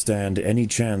ants are to stand any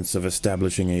chance of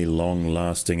establishing a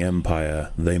long-lasting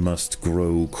empire, they must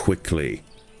grow quickly.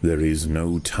 There is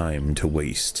no time to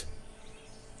waste.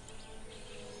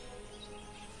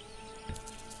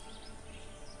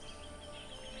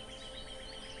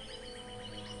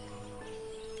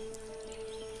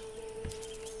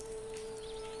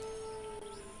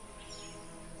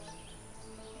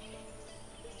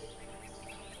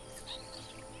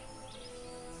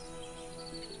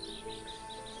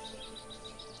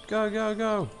 Go, go,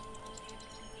 go!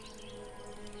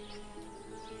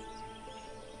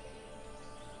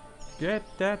 Get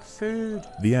that food!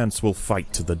 The ants will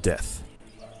fight to the death.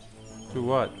 To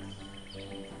what?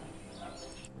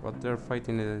 What they're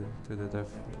fighting to the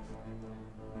death.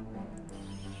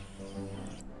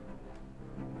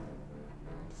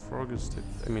 The frog is still,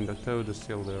 I mean the toad is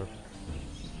still there.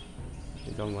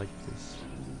 They don't like this.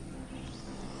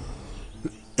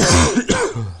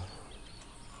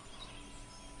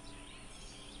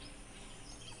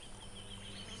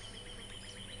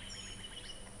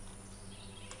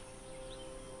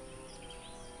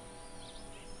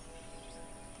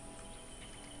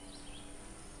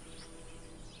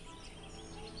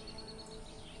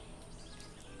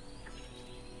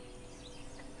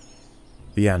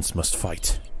 The ants must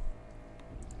fight.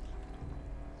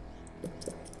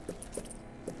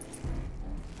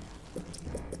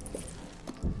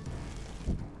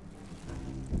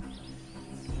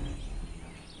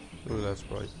 Oh, that's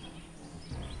right.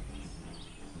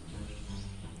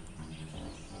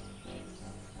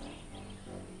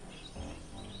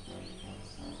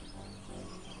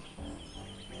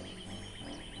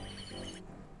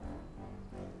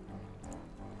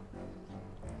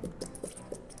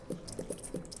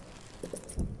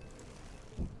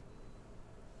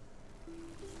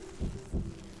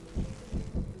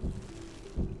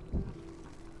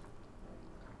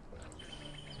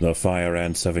 The fire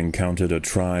ants have encountered a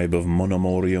tribe of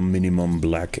Monomorium minimum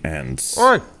black ants.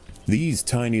 Oi! These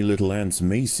tiny little ants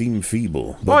may seem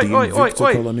feeble, but the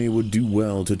Invicta colony would do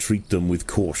well to treat them with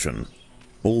caution.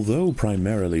 Although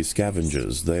primarily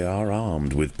scavengers, they are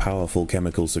armed with powerful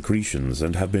chemical secretions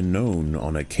and have been known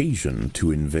on occasion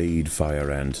to invade fire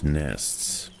ant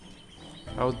nests.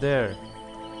 Out there.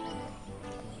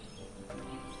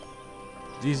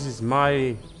 This is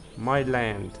my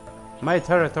land. My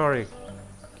territory.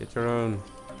 Get your own.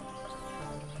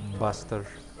 Buster.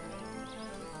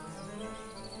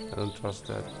 I don't trust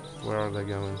that. Where are they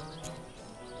going?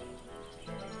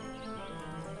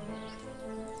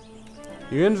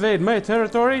 You invade my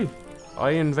territory?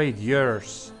 I invade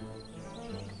yours.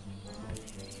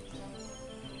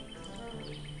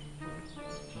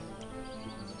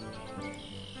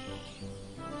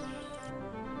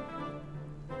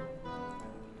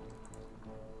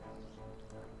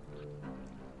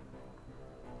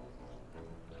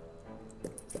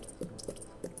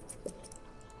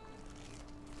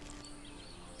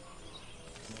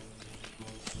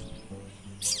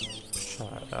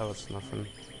 That was nothing.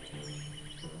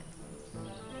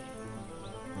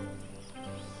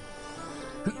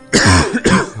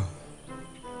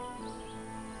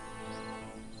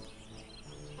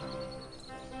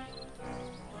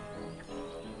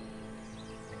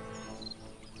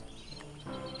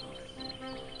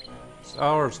 It's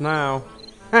ours now.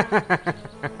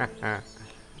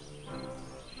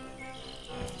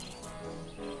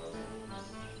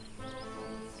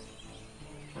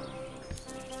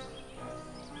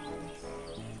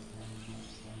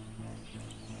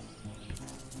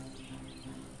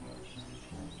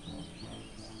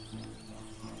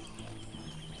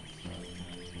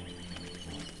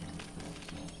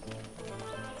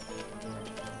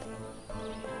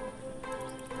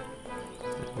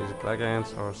 These black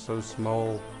ants are so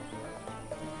small.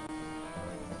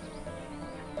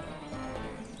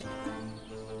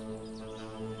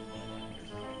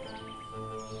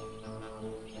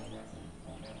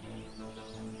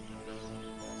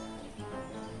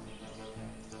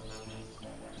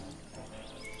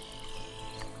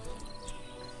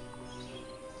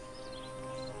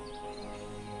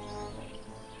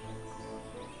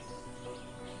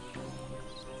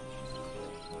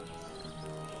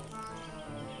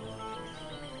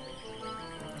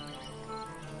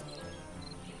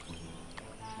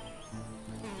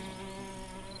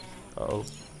 Uh-oh.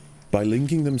 By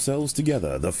linking themselves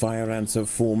together, the fire ants have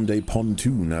formed a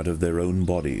pontoon out of their own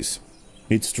bodies.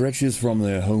 It stretches from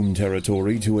their home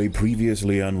territory to a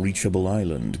previously unreachable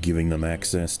island, giving them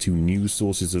access to new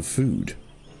sources of food.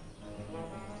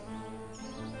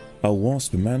 A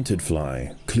wasp-manted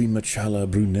fly, Climachala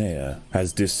brunea,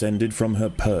 has descended from her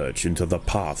perch into the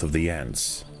path of the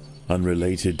ants.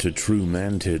 Unrelated to true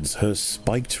mantids, her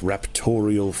spiked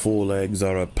raptorial forelegs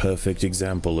are a perfect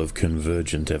example of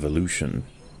convergent evolution.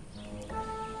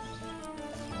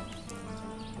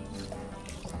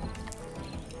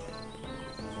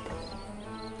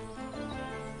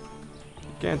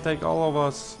 You can't take all of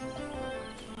us.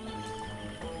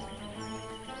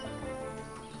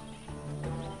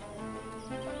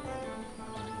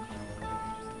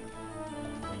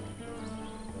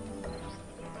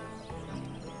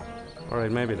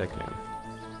 Alright, maybe they can.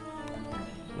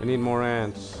 We need more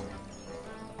ants.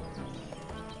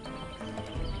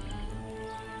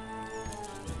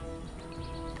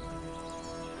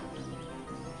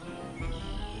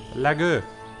 Lagueux!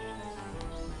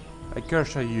 I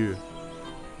curse you.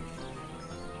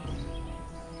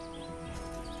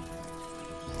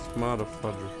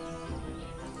 Motherfucker.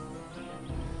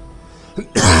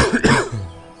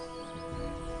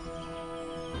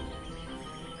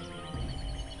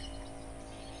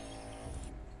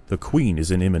 The Queen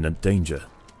is in imminent danger.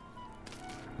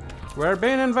 We're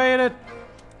being invaded!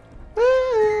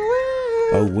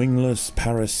 A wingless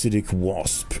parasitic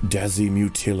wasp,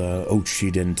 Dasimutilla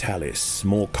occidentalis,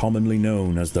 more commonly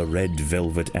known as the red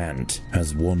velvet ant,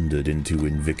 has wandered into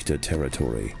Invicta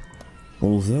territory.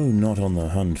 Although not on the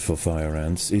hunt for fire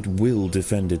ants, it will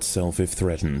defend itself if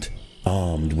threatened.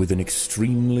 Armed with an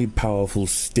extremely powerful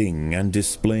sting and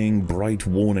displaying bright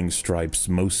warning stripes,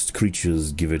 most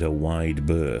creatures give it a wide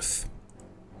berth.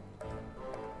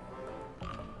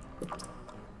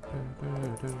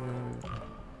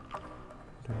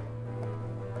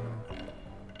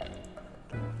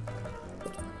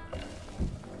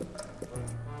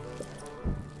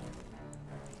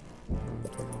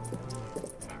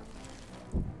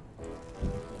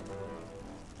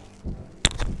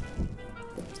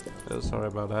 Oh, sorry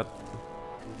about that.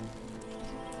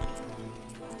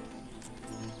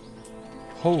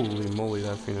 Holy moly,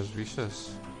 that thing is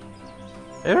vicious.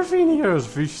 Everything here is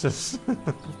vicious.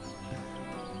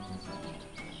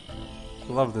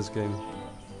 Love this game.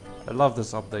 I love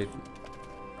this update.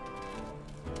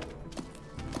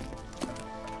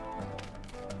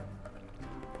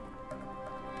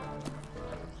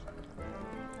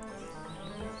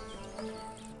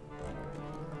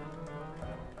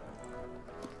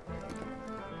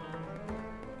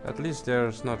 At least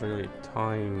there's not really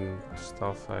time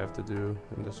stuff I have to do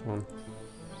in this one.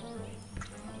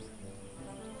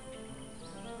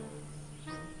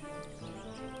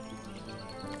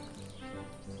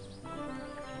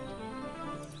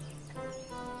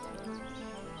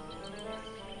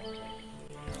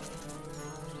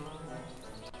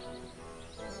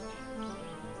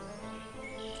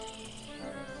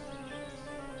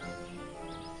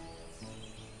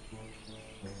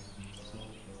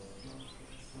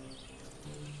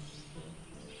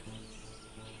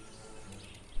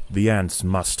 The ants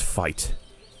must fight.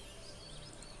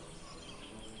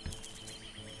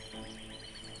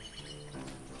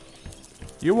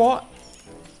 You what?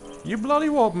 You bloody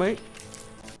what, mate?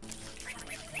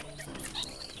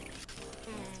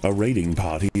 A raiding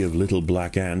party of little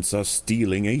black ants are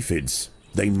stealing aphids.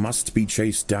 They must be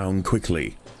chased down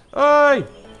quickly. Hey!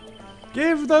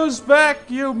 Give those back,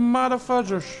 you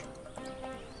motherfuckers!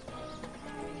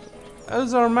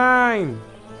 Those are mine!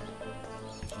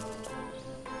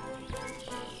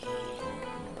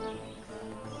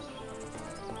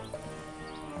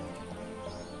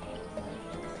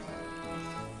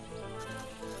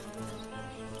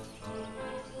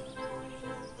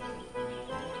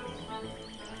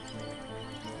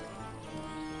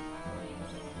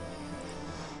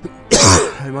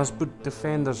 I must put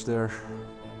defenders there.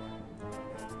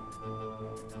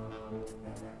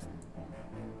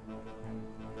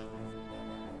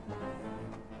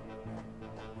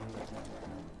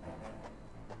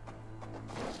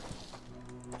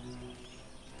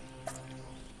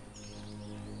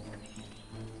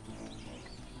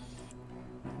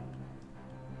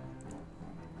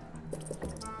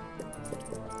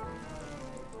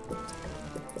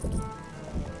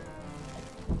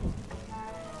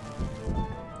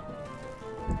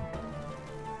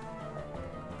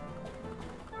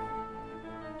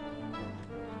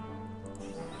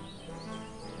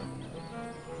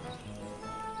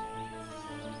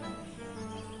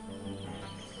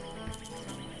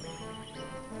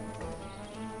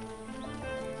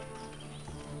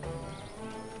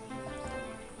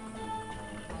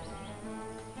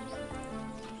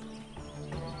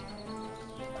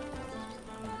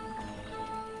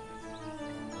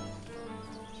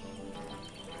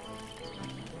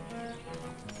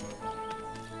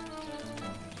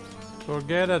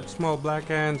 Forget it, small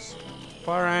black ants.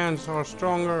 Fire ants are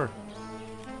stronger.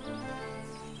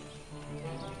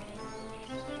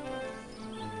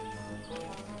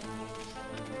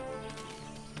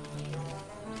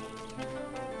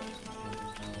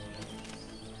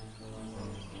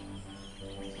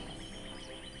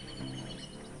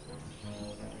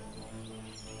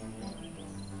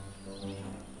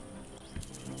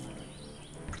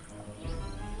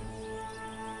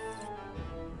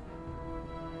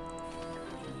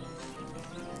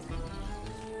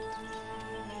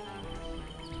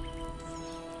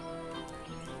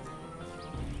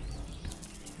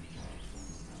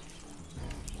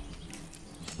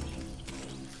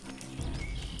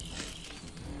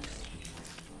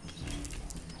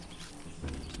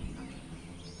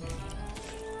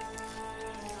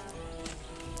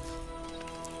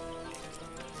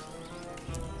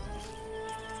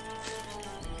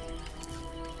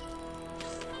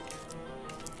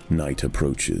 Night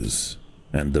approaches,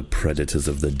 and the predators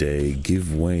of the day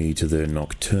give way to their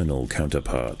nocturnal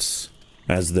counterparts.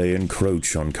 As they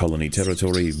encroach on colony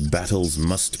territory, battles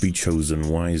must be chosen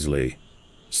wisely.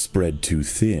 Spread too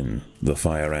thin, the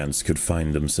fire ants could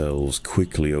find themselves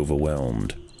quickly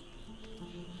overwhelmed.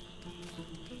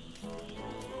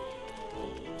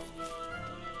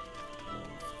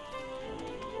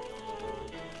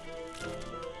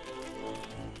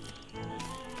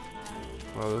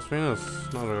 Well, this thing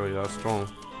is not really that strong.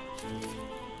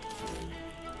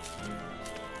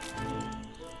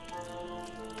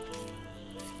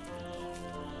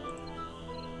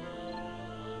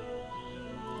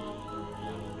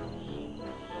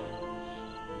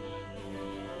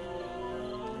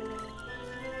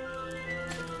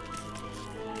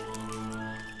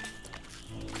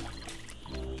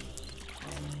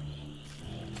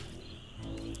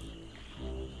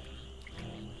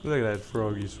 Look at that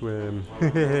froggy swim.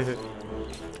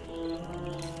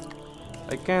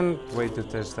 I can't wait to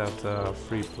test out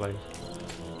free play.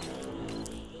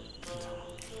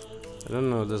 I don't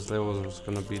know this level was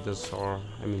gonna be this or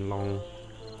I mean long.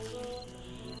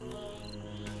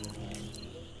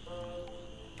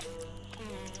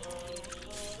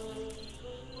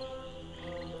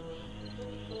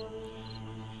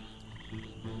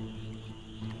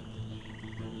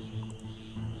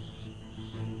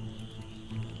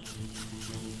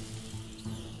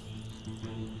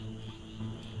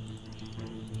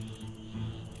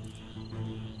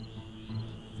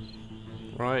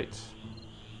 Right.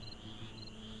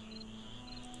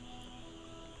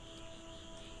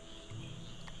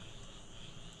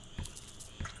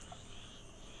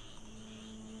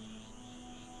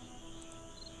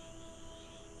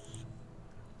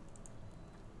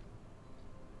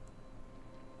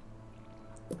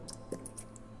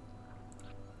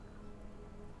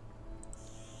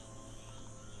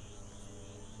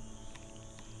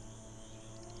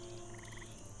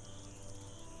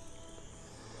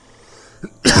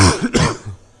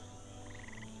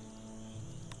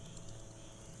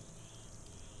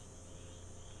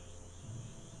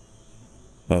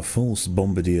 A false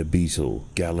bombardier beetle,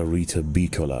 Galerita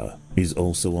bicolor, is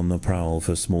also on the prowl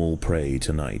for small prey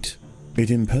tonight.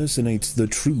 It impersonates the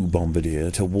true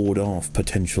bombardier to ward off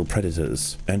potential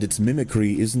predators, and its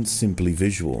mimicry isn't simply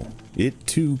visual. It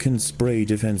too can spray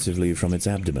defensively from its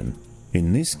abdomen.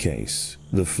 In this case,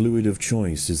 the fluid of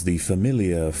choice is the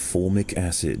familiar formic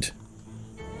acid.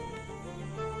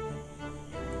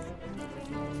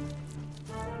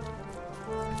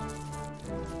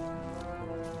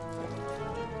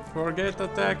 Forget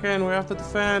attacking, we have to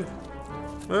defend.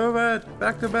 Move it!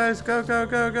 Back to base, go, go,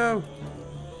 go, go!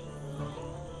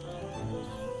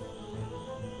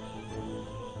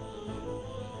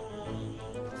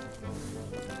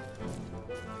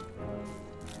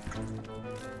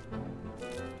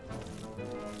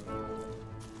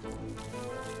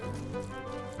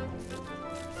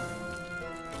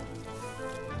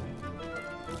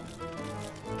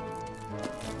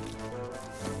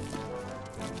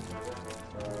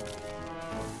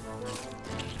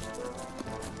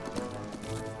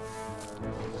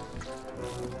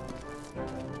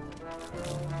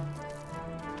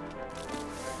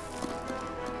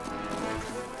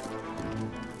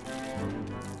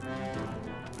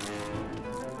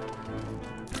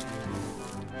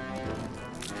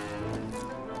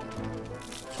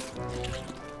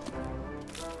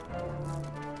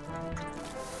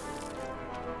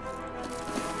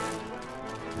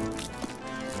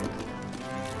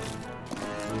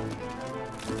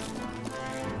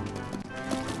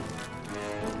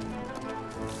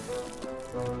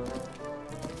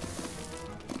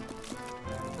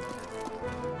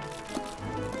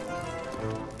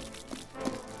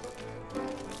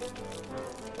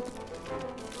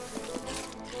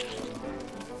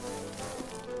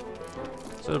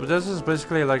 So but this is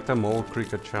basically like the mole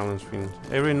cricket challenge thing.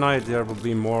 Every night there will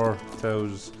be more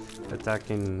toes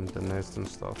attacking the nest and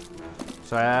stuff.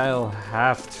 So I'll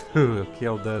have to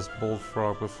kill this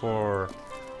bullfrog before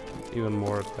even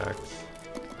more attacks.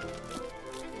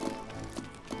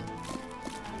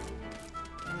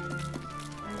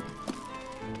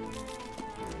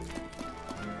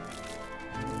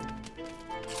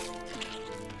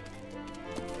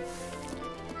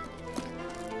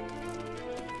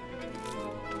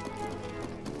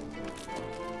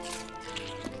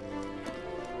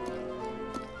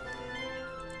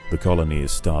 The colony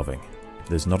is starving.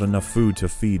 There's not enough food to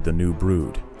feed the new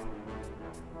brood.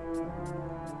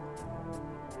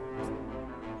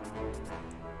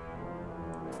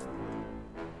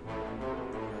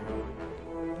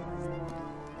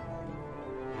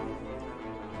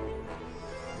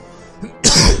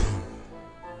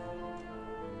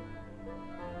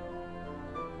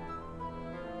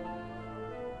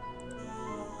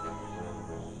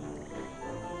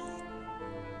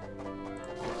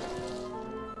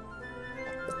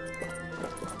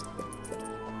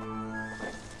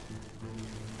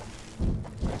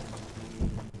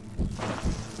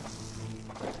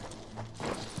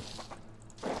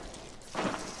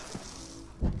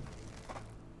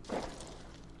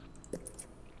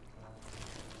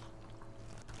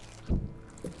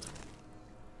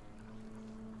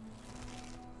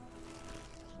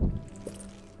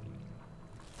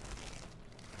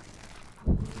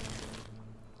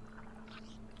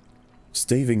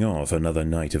 Staving off another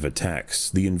night of attacks,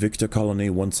 the Invicta colony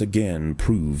once again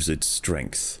proves its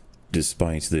strength.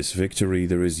 Despite this victory,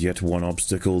 there is yet one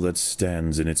obstacle that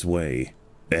stands in its way.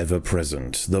 Ever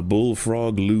present, the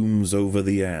bullfrog looms over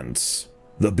the ants.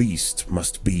 The beast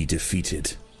must be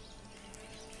defeated.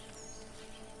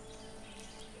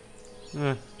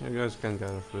 You guys can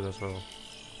gather food as well.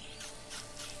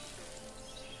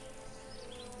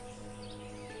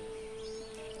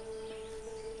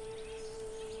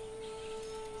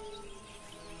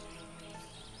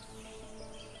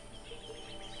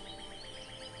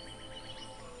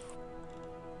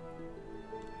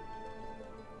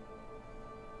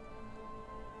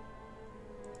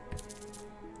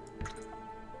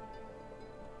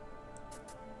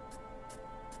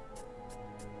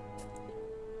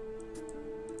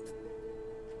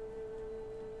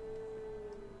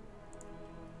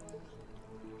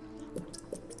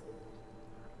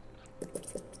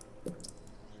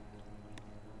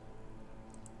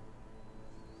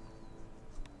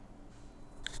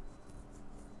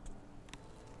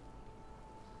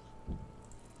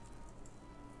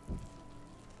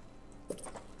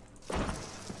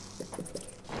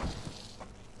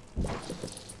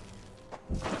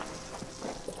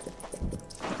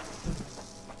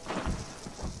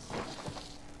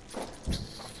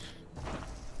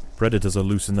 Predators are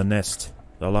loose in the nest.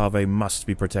 The larvae must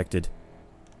be protected.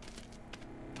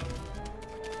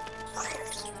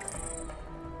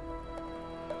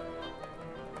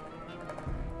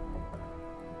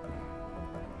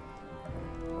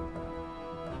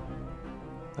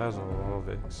 That's a lot of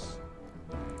eggs.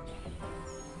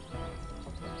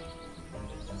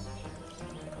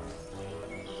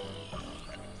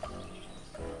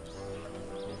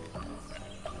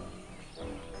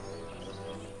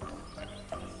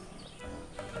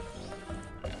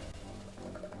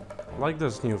 I like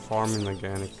this new farming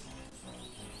mechanic.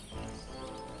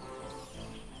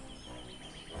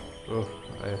 Oh,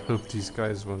 I hope these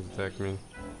guys won't attack me.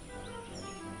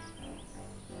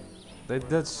 They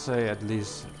did say at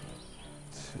least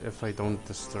if I don't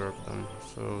disturb them.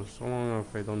 So long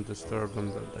if I don't disturb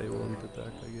them that they won't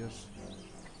attack, I guess.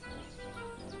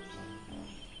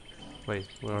 Wait,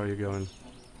 where are you going?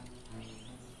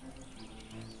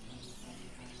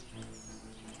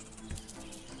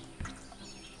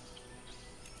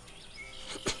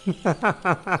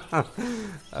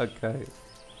 Okay.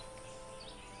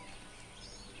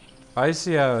 I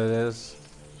see how it is.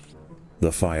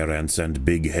 The fire ants and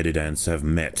big-headed ants have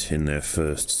met in their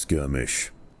first skirmish.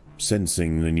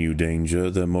 Sensing the new danger,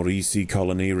 the Morisi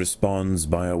colony responds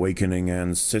by awakening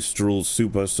ancestral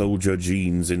super soldier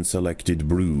genes in selected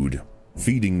brood,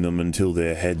 feeding them until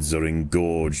their heads are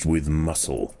engorged with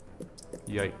muscle.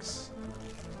 Yikes.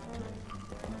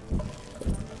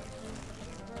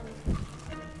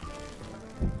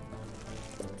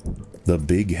 The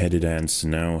big-headed ants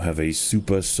now have a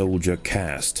super soldier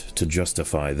caste to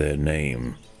justify their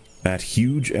name. At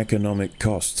huge economic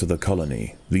cost to the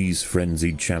colony, these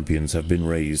frenzied champions have been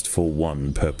raised for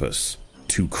one purpose: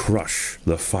 to crush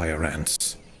the fire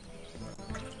ants.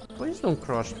 Please don't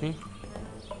crush me.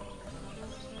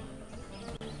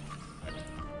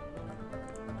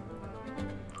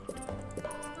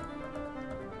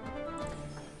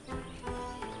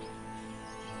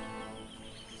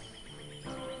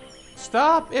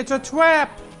 Stop! It's a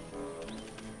trap!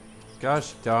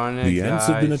 Gosh darn it, The ants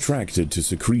have been guys. attracted to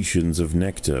secretions of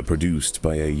nectar produced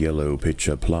by a yellow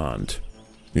pitcher plant.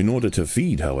 In order to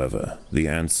feed, however, the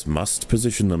ants must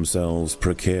position themselves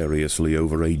precariously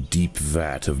over a deep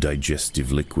vat of digestive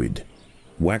liquid.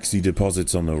 Waxy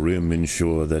deposits on the rim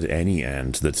ensure that any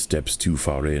ant that steps too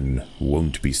far in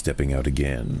won't be stepping out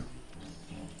again.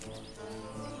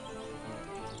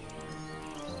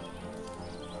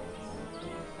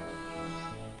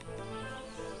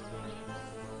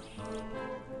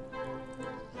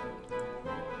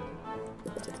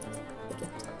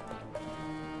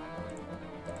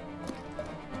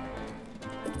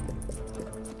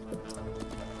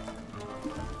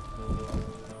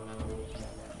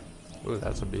 Oh,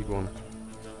 that's a big one.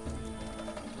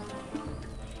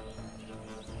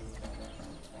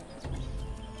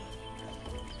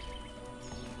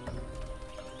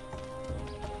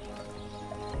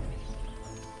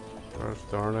 Gosh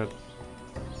darn it.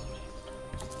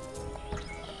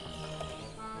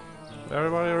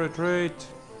 Everybody retreat.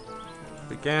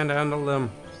 We can't handle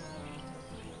them.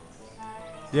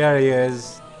 There he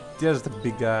is. There's the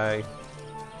big guy.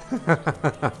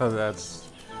 That's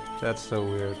so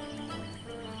weird.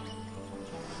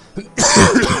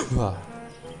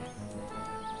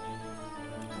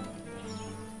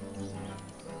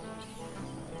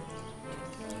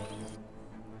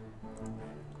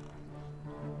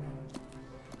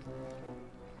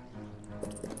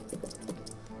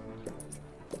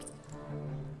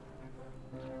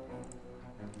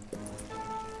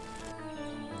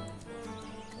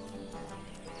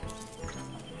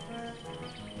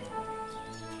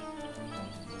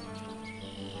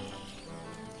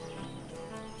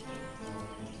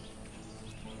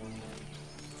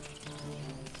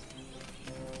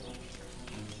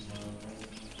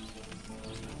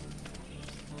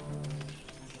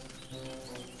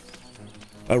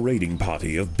 A raiding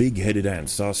party of big-headed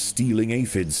ants are stealing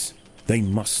aphids. They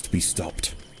must be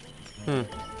stopped.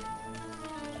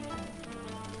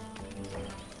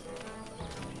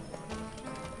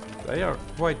 They are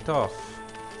quite tough.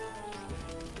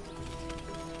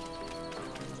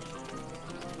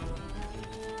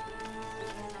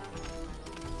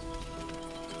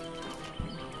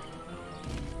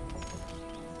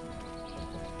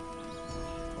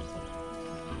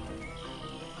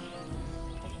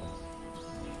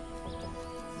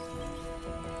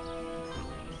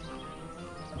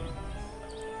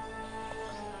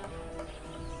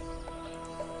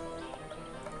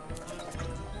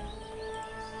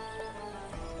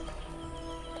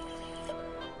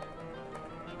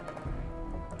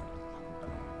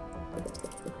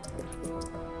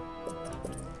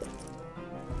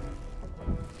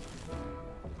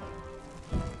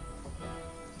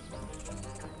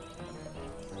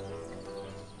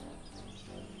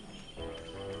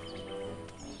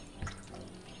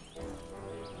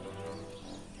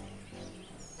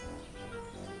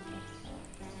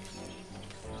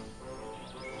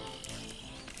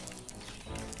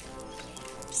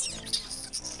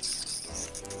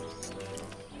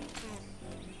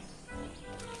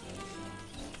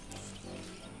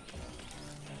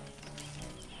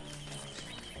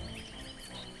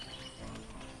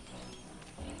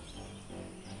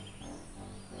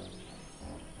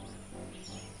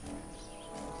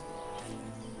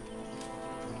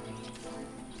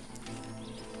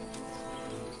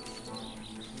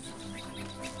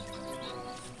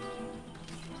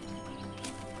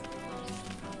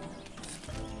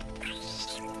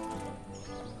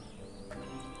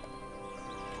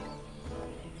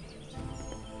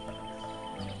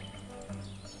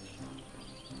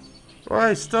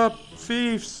 Why, stop,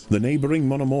 thieves! The neighboring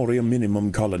Monomoria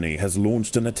Minimum colony has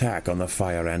launched an attack on the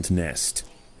fire ant nest.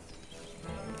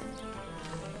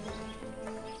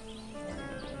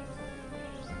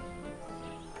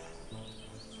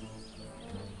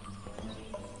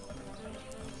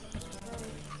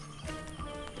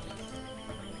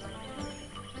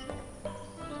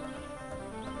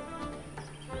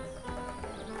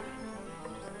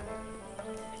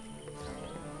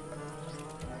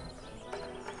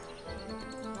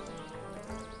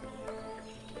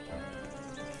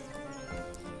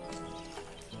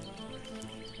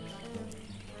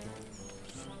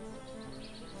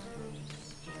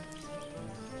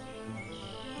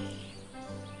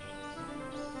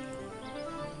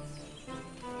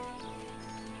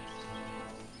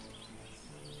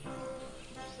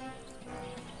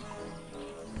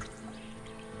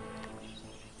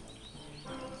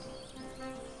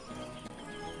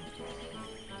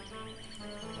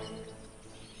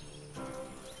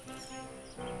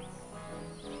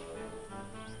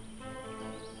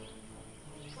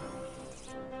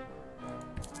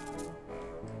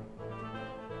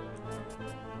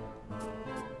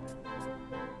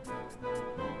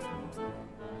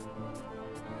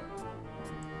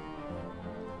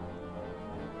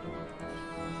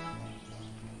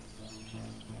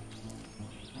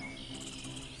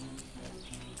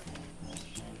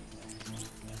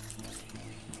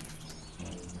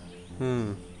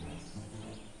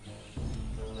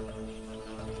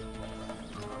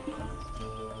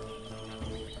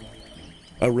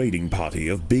 A raiding party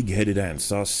of big-headed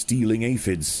ants are stealing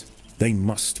aphids. They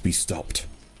must be stopped.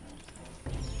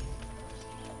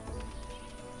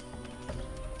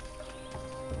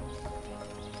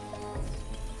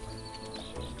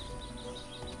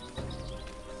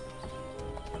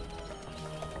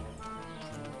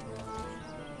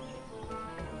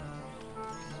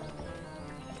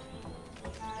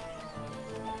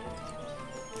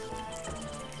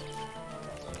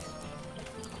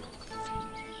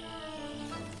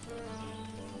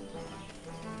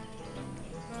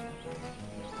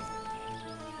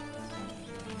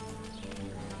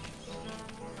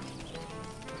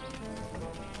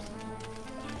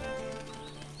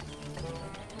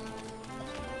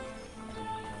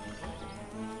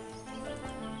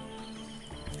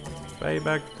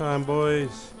 Payback time,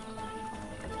 boys.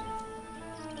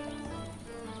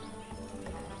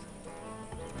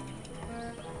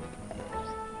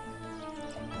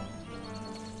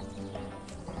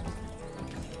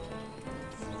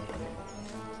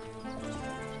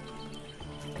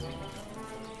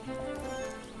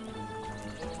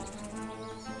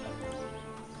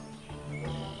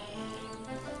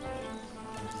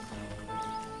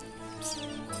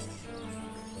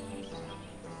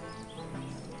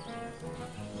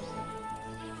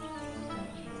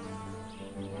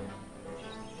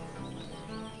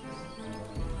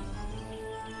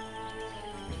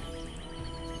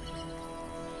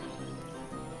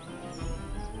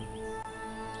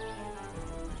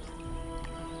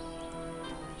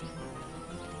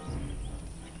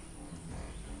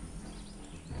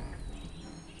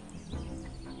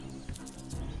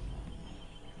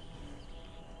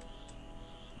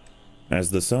 As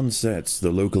the sun sets,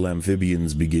 the local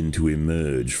amphibians begin to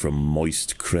emerge from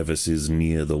moist crevices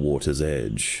near the water's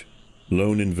edge.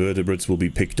 Lone invertebrates will be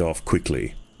picked off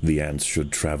quickly. The ants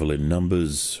should travel in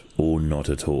numbers or not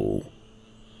at all.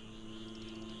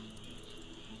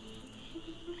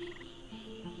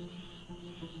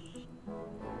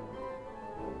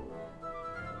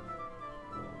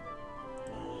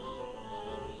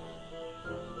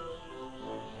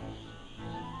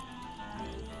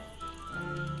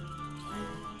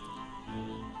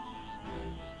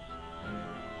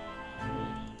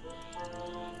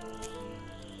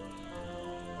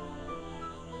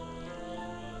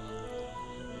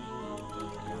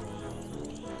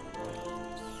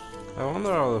 I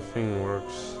wonder how the thing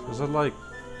works. Is it like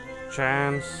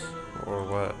chance or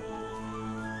what?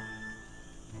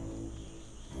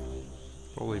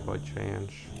 Probably by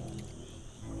chance.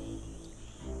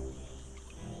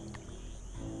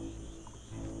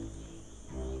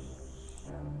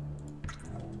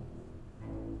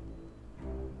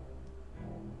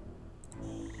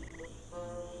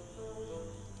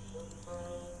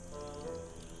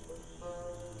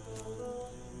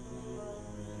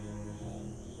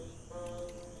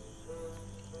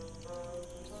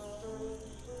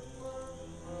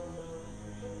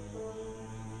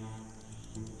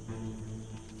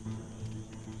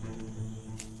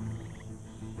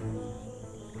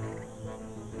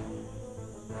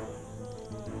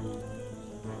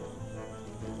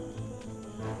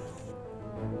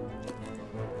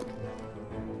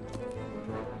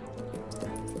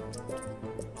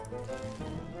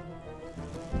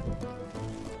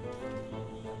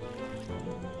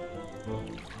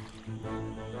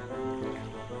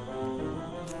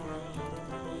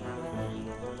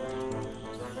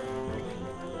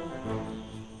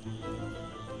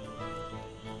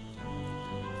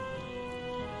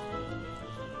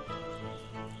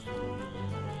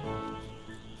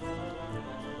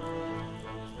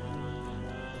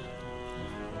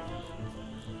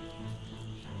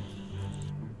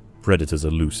 Predators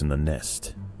are loose in the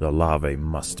nest. The larvae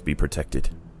must be protected.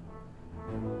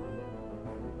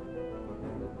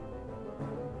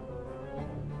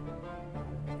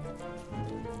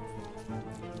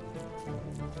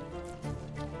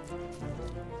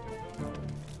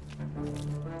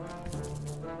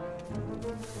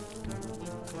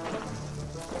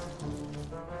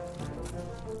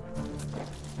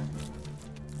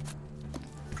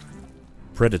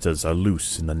 Predators are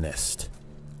loose in the nest.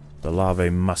 The larvae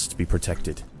must be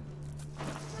protected.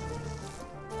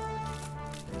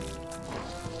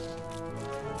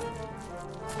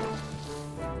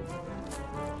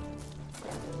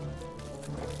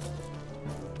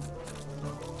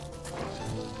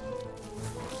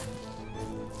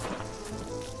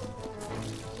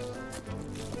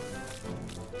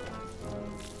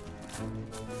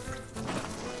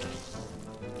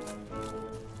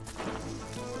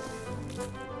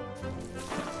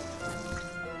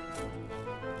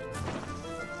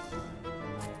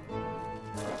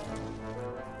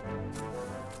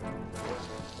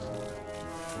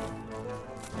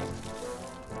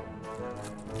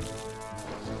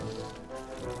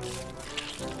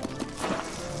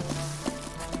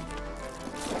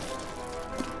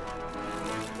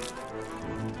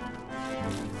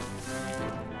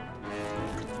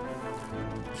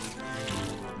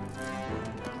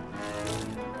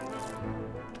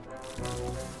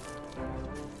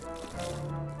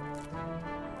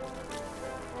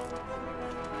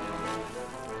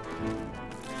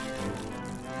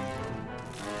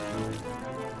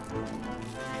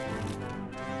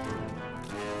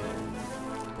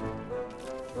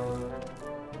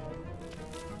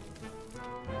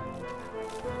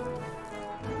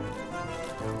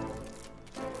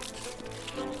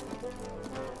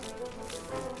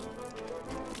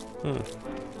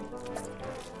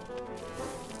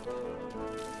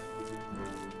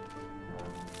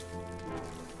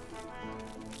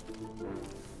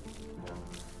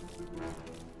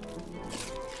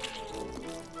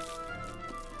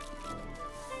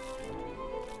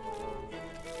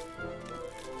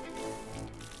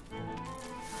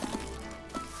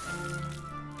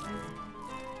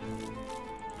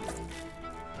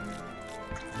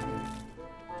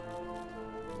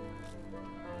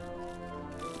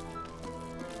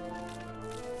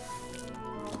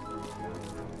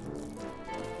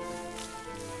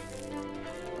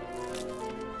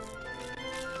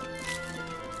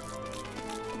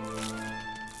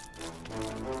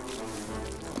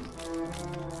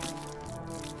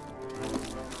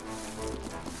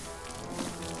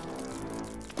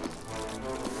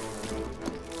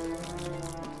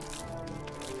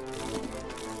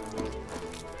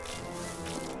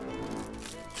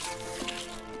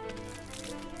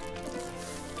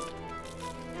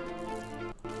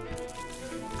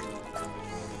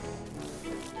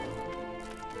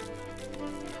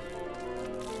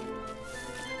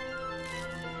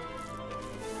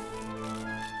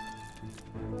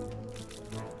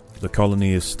 The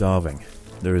colony is starving.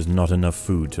 There is not enough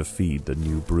food to feed the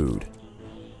new brood.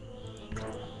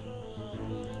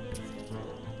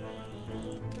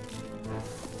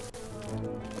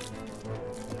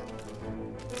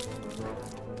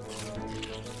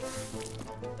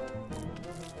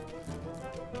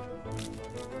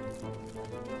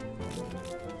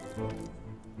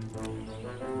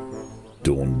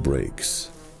 Dawn breaks,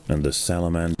 and the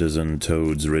salamanders and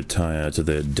toads retire to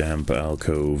their damp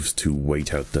alcoves to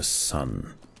wait out the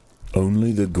sun.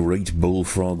 Only the great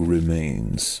bullfrog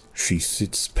remains. She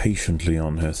sits patiently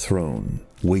on her throne,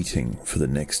 waiting for the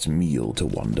next meal to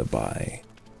wander by.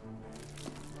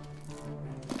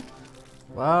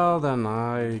 Well, then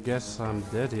I guess I'm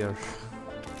dead here.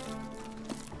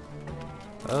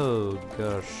 Oh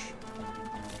gosh.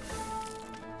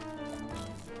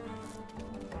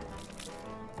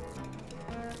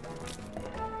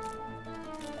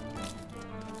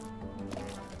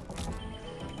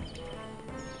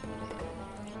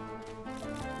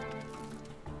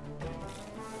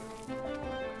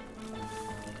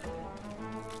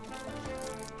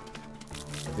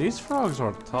 These frogs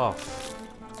are tough.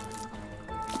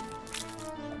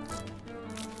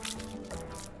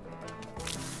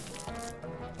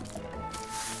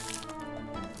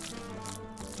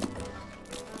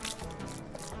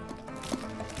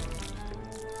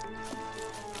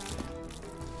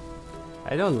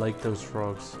 I don't like those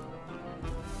frogs.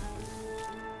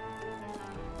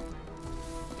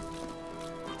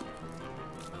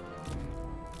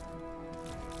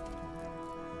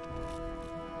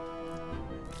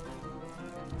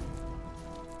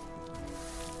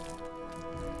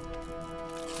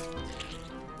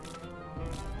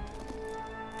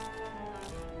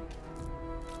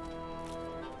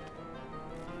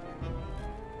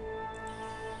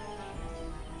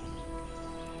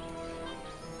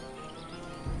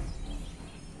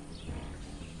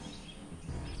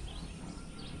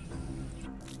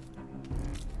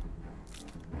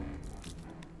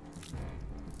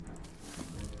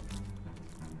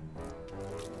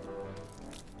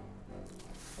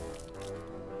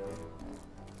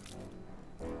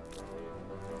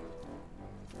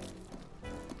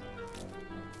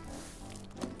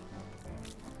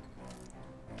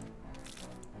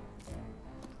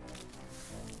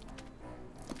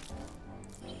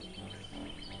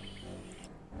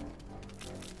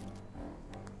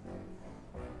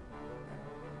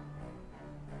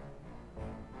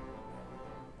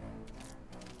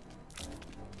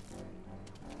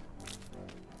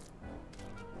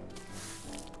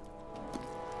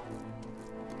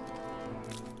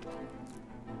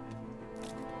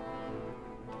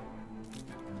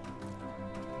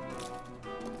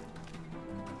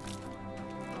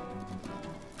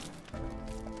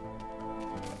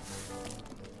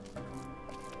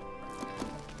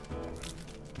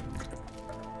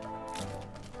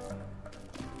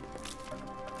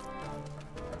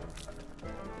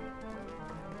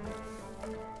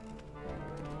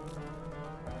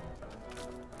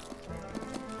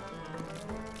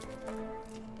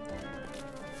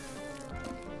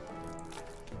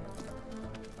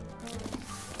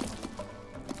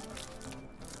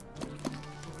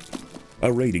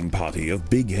 A raiding party of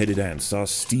big-headed ants are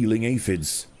stealing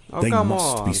aphids. Oh, They come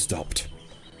must be on. stopped.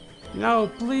 No,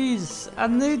 please, I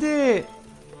need it.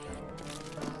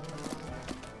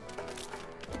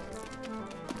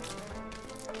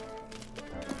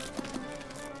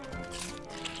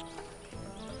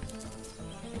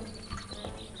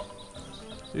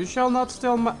 You shall not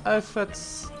steal my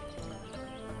aphids.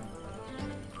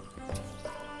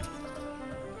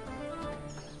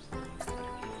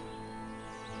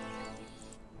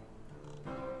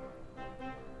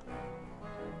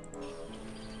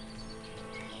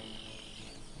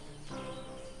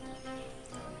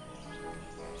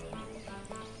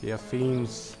 Yeah,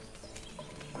 fiends.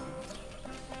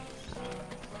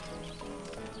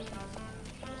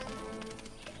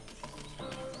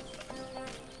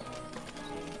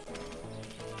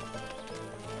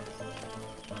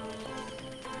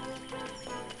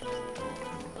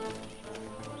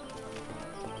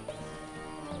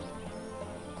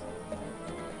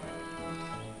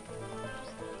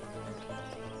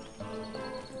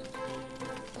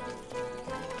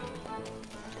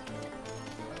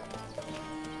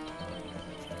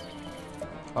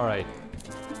 Alright.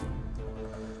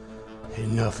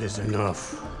 Enough is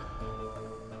enough.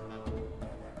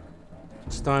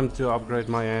 It's time to upgrade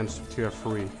my ants to tier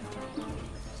 3.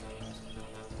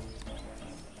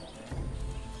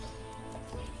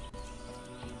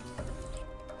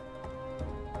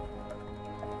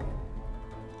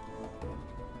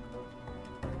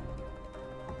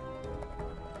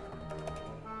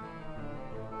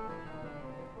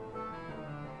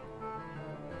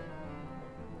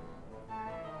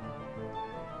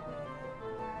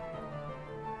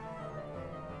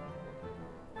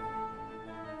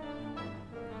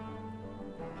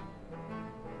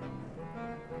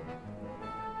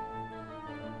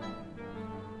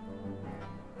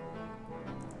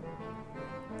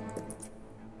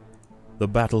 The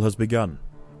battle has begun.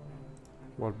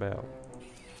 What bell?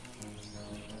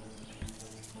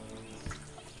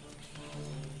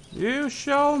 You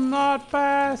shall not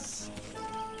pass!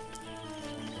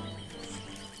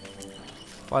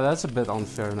 Wow, that's a bit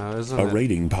unfair now, isn't A it?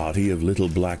 raiding party of little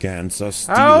black ants are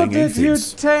How stealing did you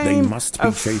aphids. tame They must be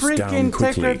a chased down freaking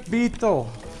quickly. ticket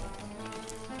beetle?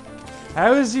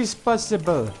 How is this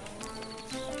possible?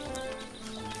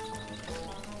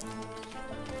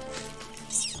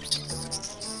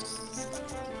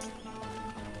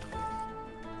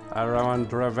 I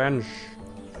want revenge.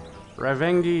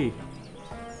 Revengi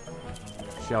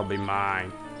shall be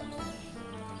mine.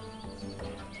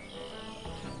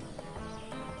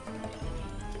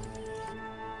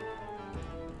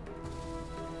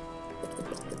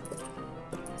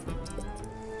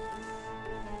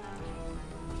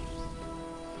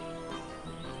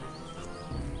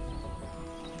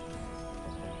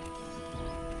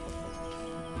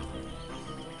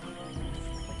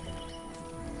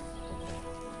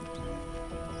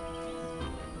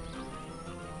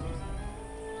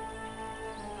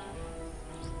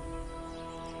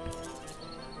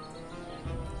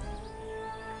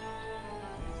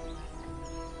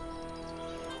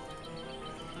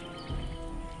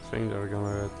 I think they're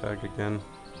gonna attack again.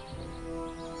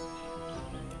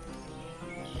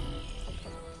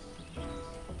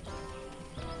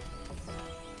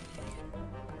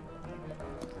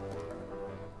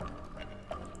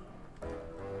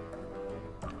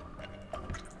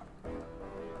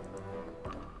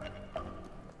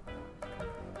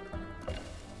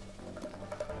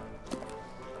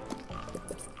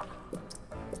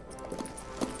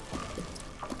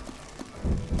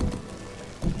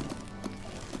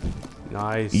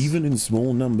 Nice. Even in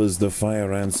small numbers, the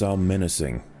fire ants are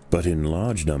menacing, but in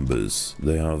large numbers,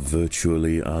 they are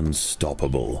virtually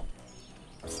unstoppable.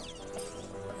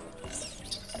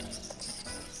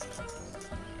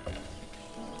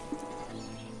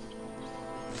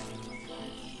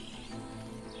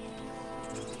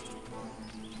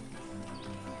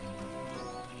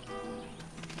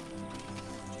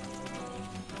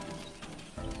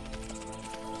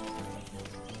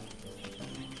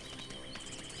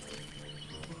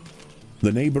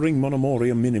 The neighboring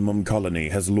Monomoria Minimum colony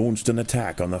has launched an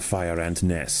attack on the fire ant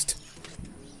nest.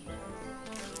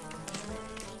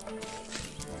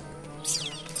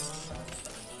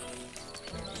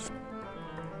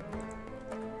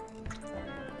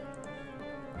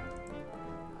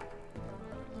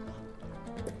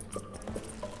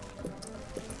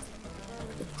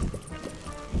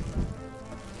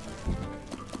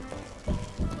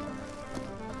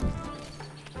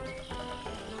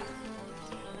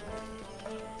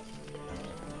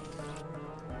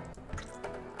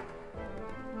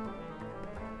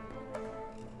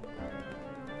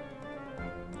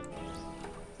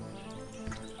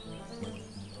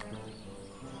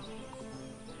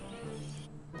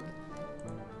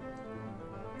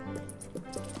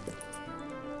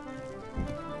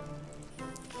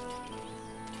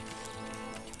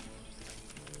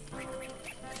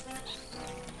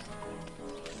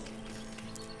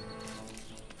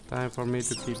 Time for me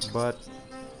to keep butt.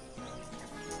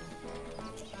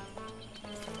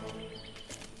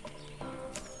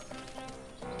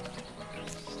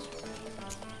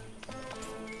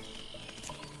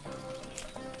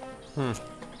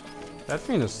 That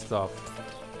Venus stuff.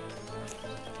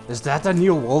 Is that a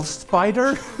new wolf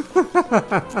spider?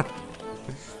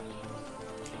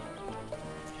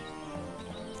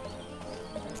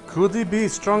 Could he be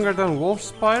stronger than wolf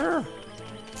spider?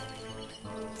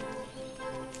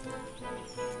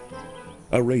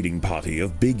 A raiding party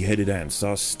of big-headed ants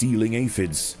are stealing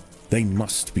aphids. They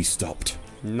must be stopped.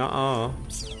 Nuh-uh.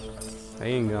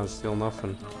 They ain't gonna steal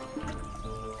nothing.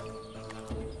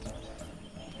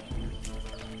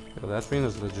 Yo, that thing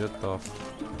is legit tough.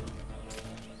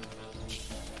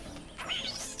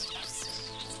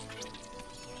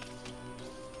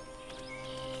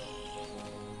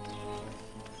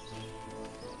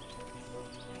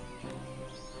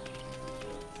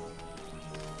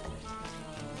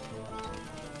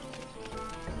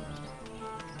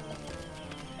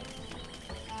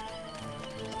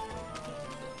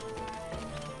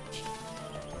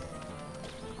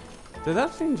 Did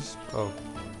that thing just... oh.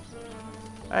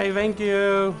 Hey, thank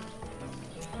you.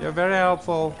 You're very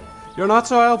helpful. You're not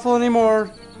so helpful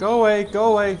anymore. Go away,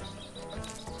 go away.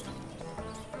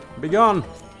 Be gone.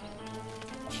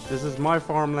 This is my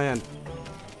farmland.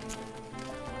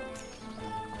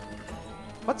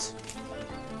 What?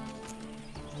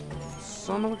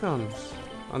 Son of guns.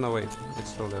 Oh no, wait.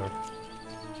 It's still there.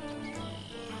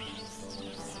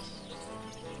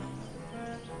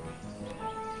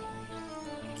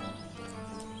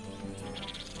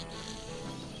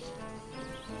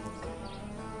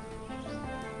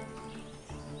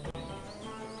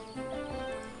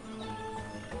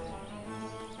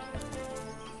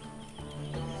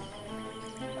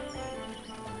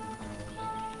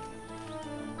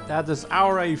 That is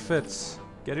our aphids.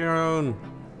 Get your own.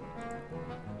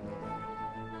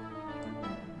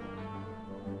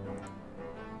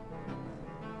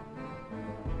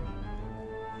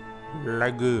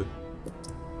 Lagu.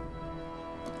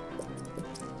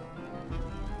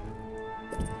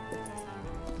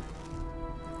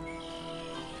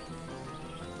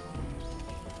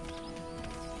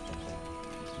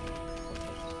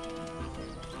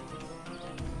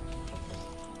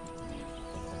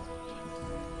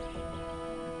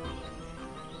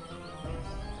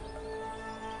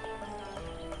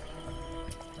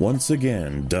 Once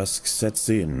again, dusk sets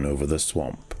in over the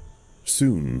swamp.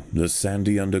 Soon, the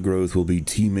sandy undergrowth will be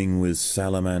teeming with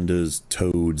salamanders,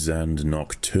 toads, and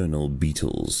nocturnal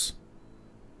beetles.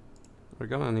 We're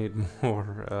gonna need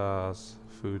more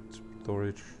food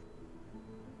storage.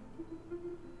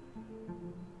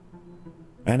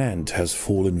 An ant has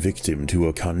fallen victim to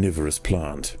a carnivorous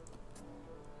plant.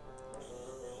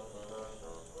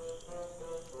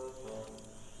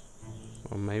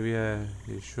 Or maybe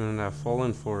he shouldn't have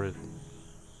fallen for it.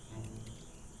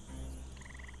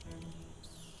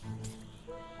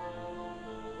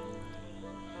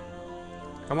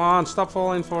 Come on, stop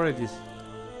falling for it, you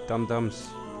dum-dums.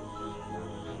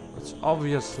 It's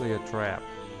obviously a trap.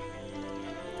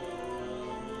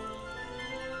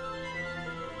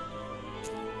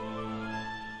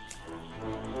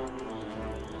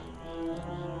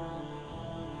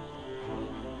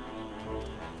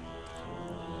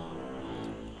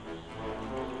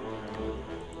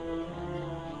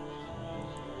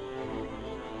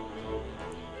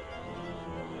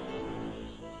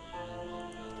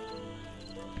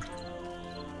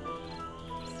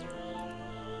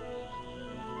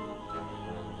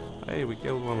 Hey, we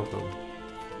killed one of them.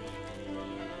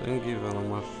 Didn't give them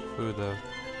much food though.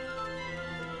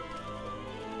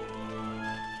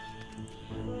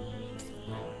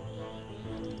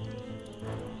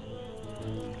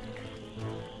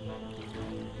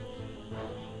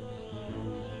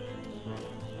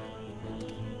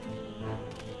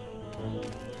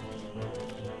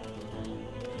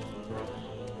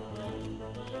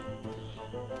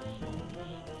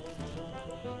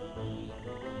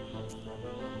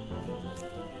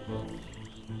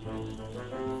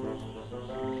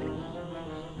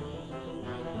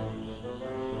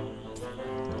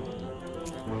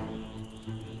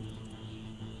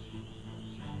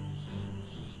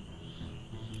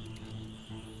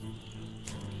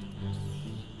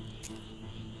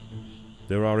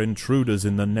 There are intruders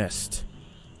in the nest.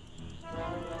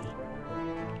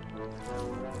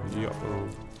 Yo.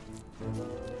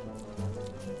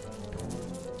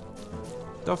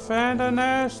 Defend the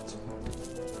nest!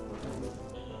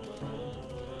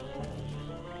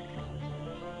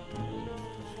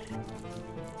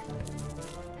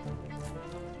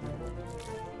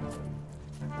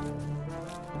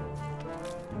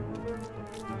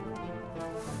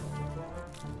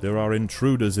 There are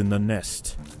intruders in the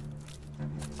nest.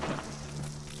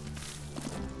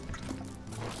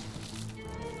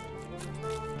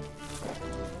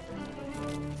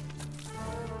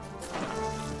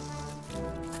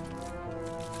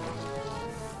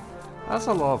 That's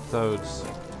a lot of toads.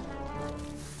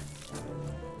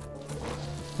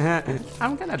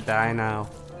 I'm gonna die now.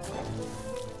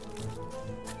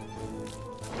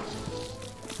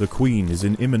 The queen is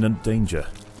in imminent danger.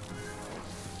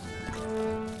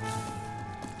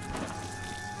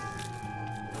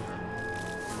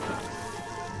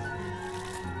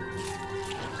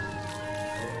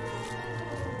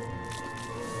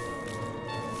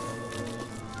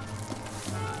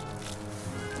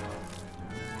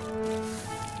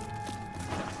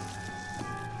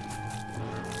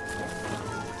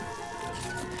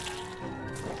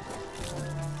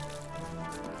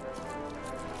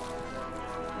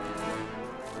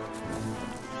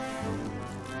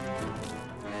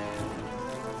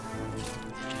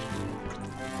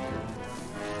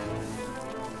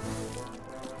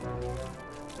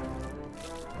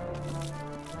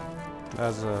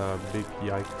 That's a big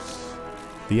yikes.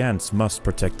 The ants must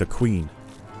protect the queen.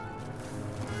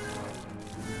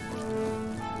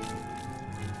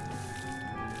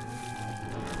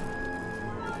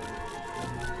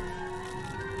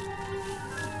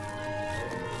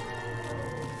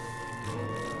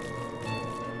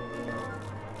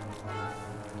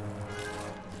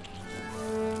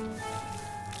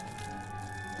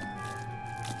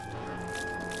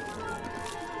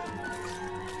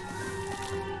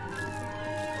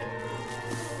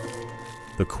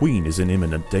 The queen is in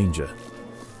imminent danger.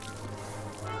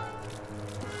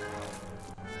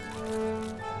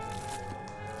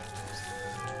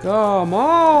 Come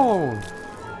on!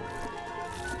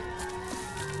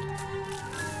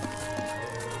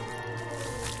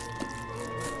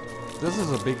 This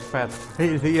is a big fat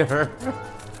failure.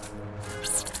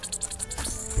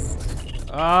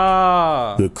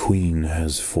 Ah! The queen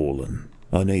has fallen.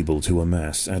 Unable to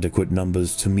amass adequate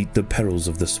numbers to meet the perils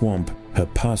of the swamp, her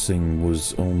passing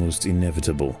was almost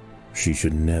inevitable. She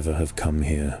should never have come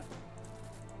here.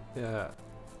 Yeah.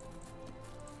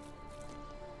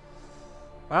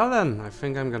 Well then, I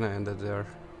think I'm gonna end it there.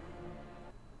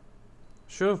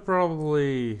 Should have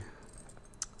probably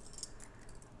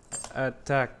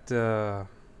attacked the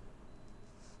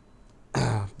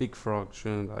big frog,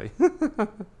 shouldn't I?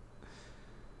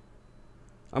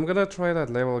 I'm gonna try that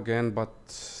level again, but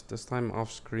this time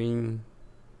off screen,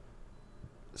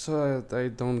 so that I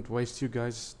don't waste you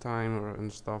guys' time and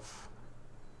stuff.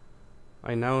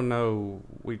 I now know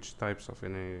which types of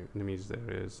enemies there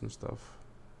is and stuff.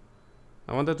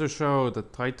 I wanted to show the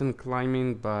Titan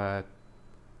climbing, but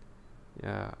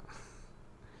yeah,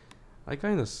 I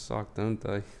kinda suck, don't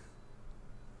I?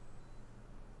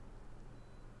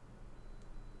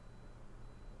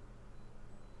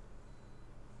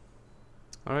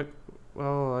 Alright,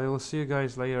 well, I will see you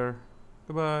guys later.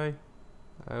 Goodbye.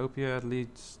 I hope you at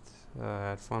least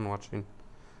had fun watching.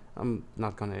 I'm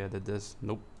not gonna edit this.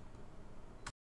 Nope.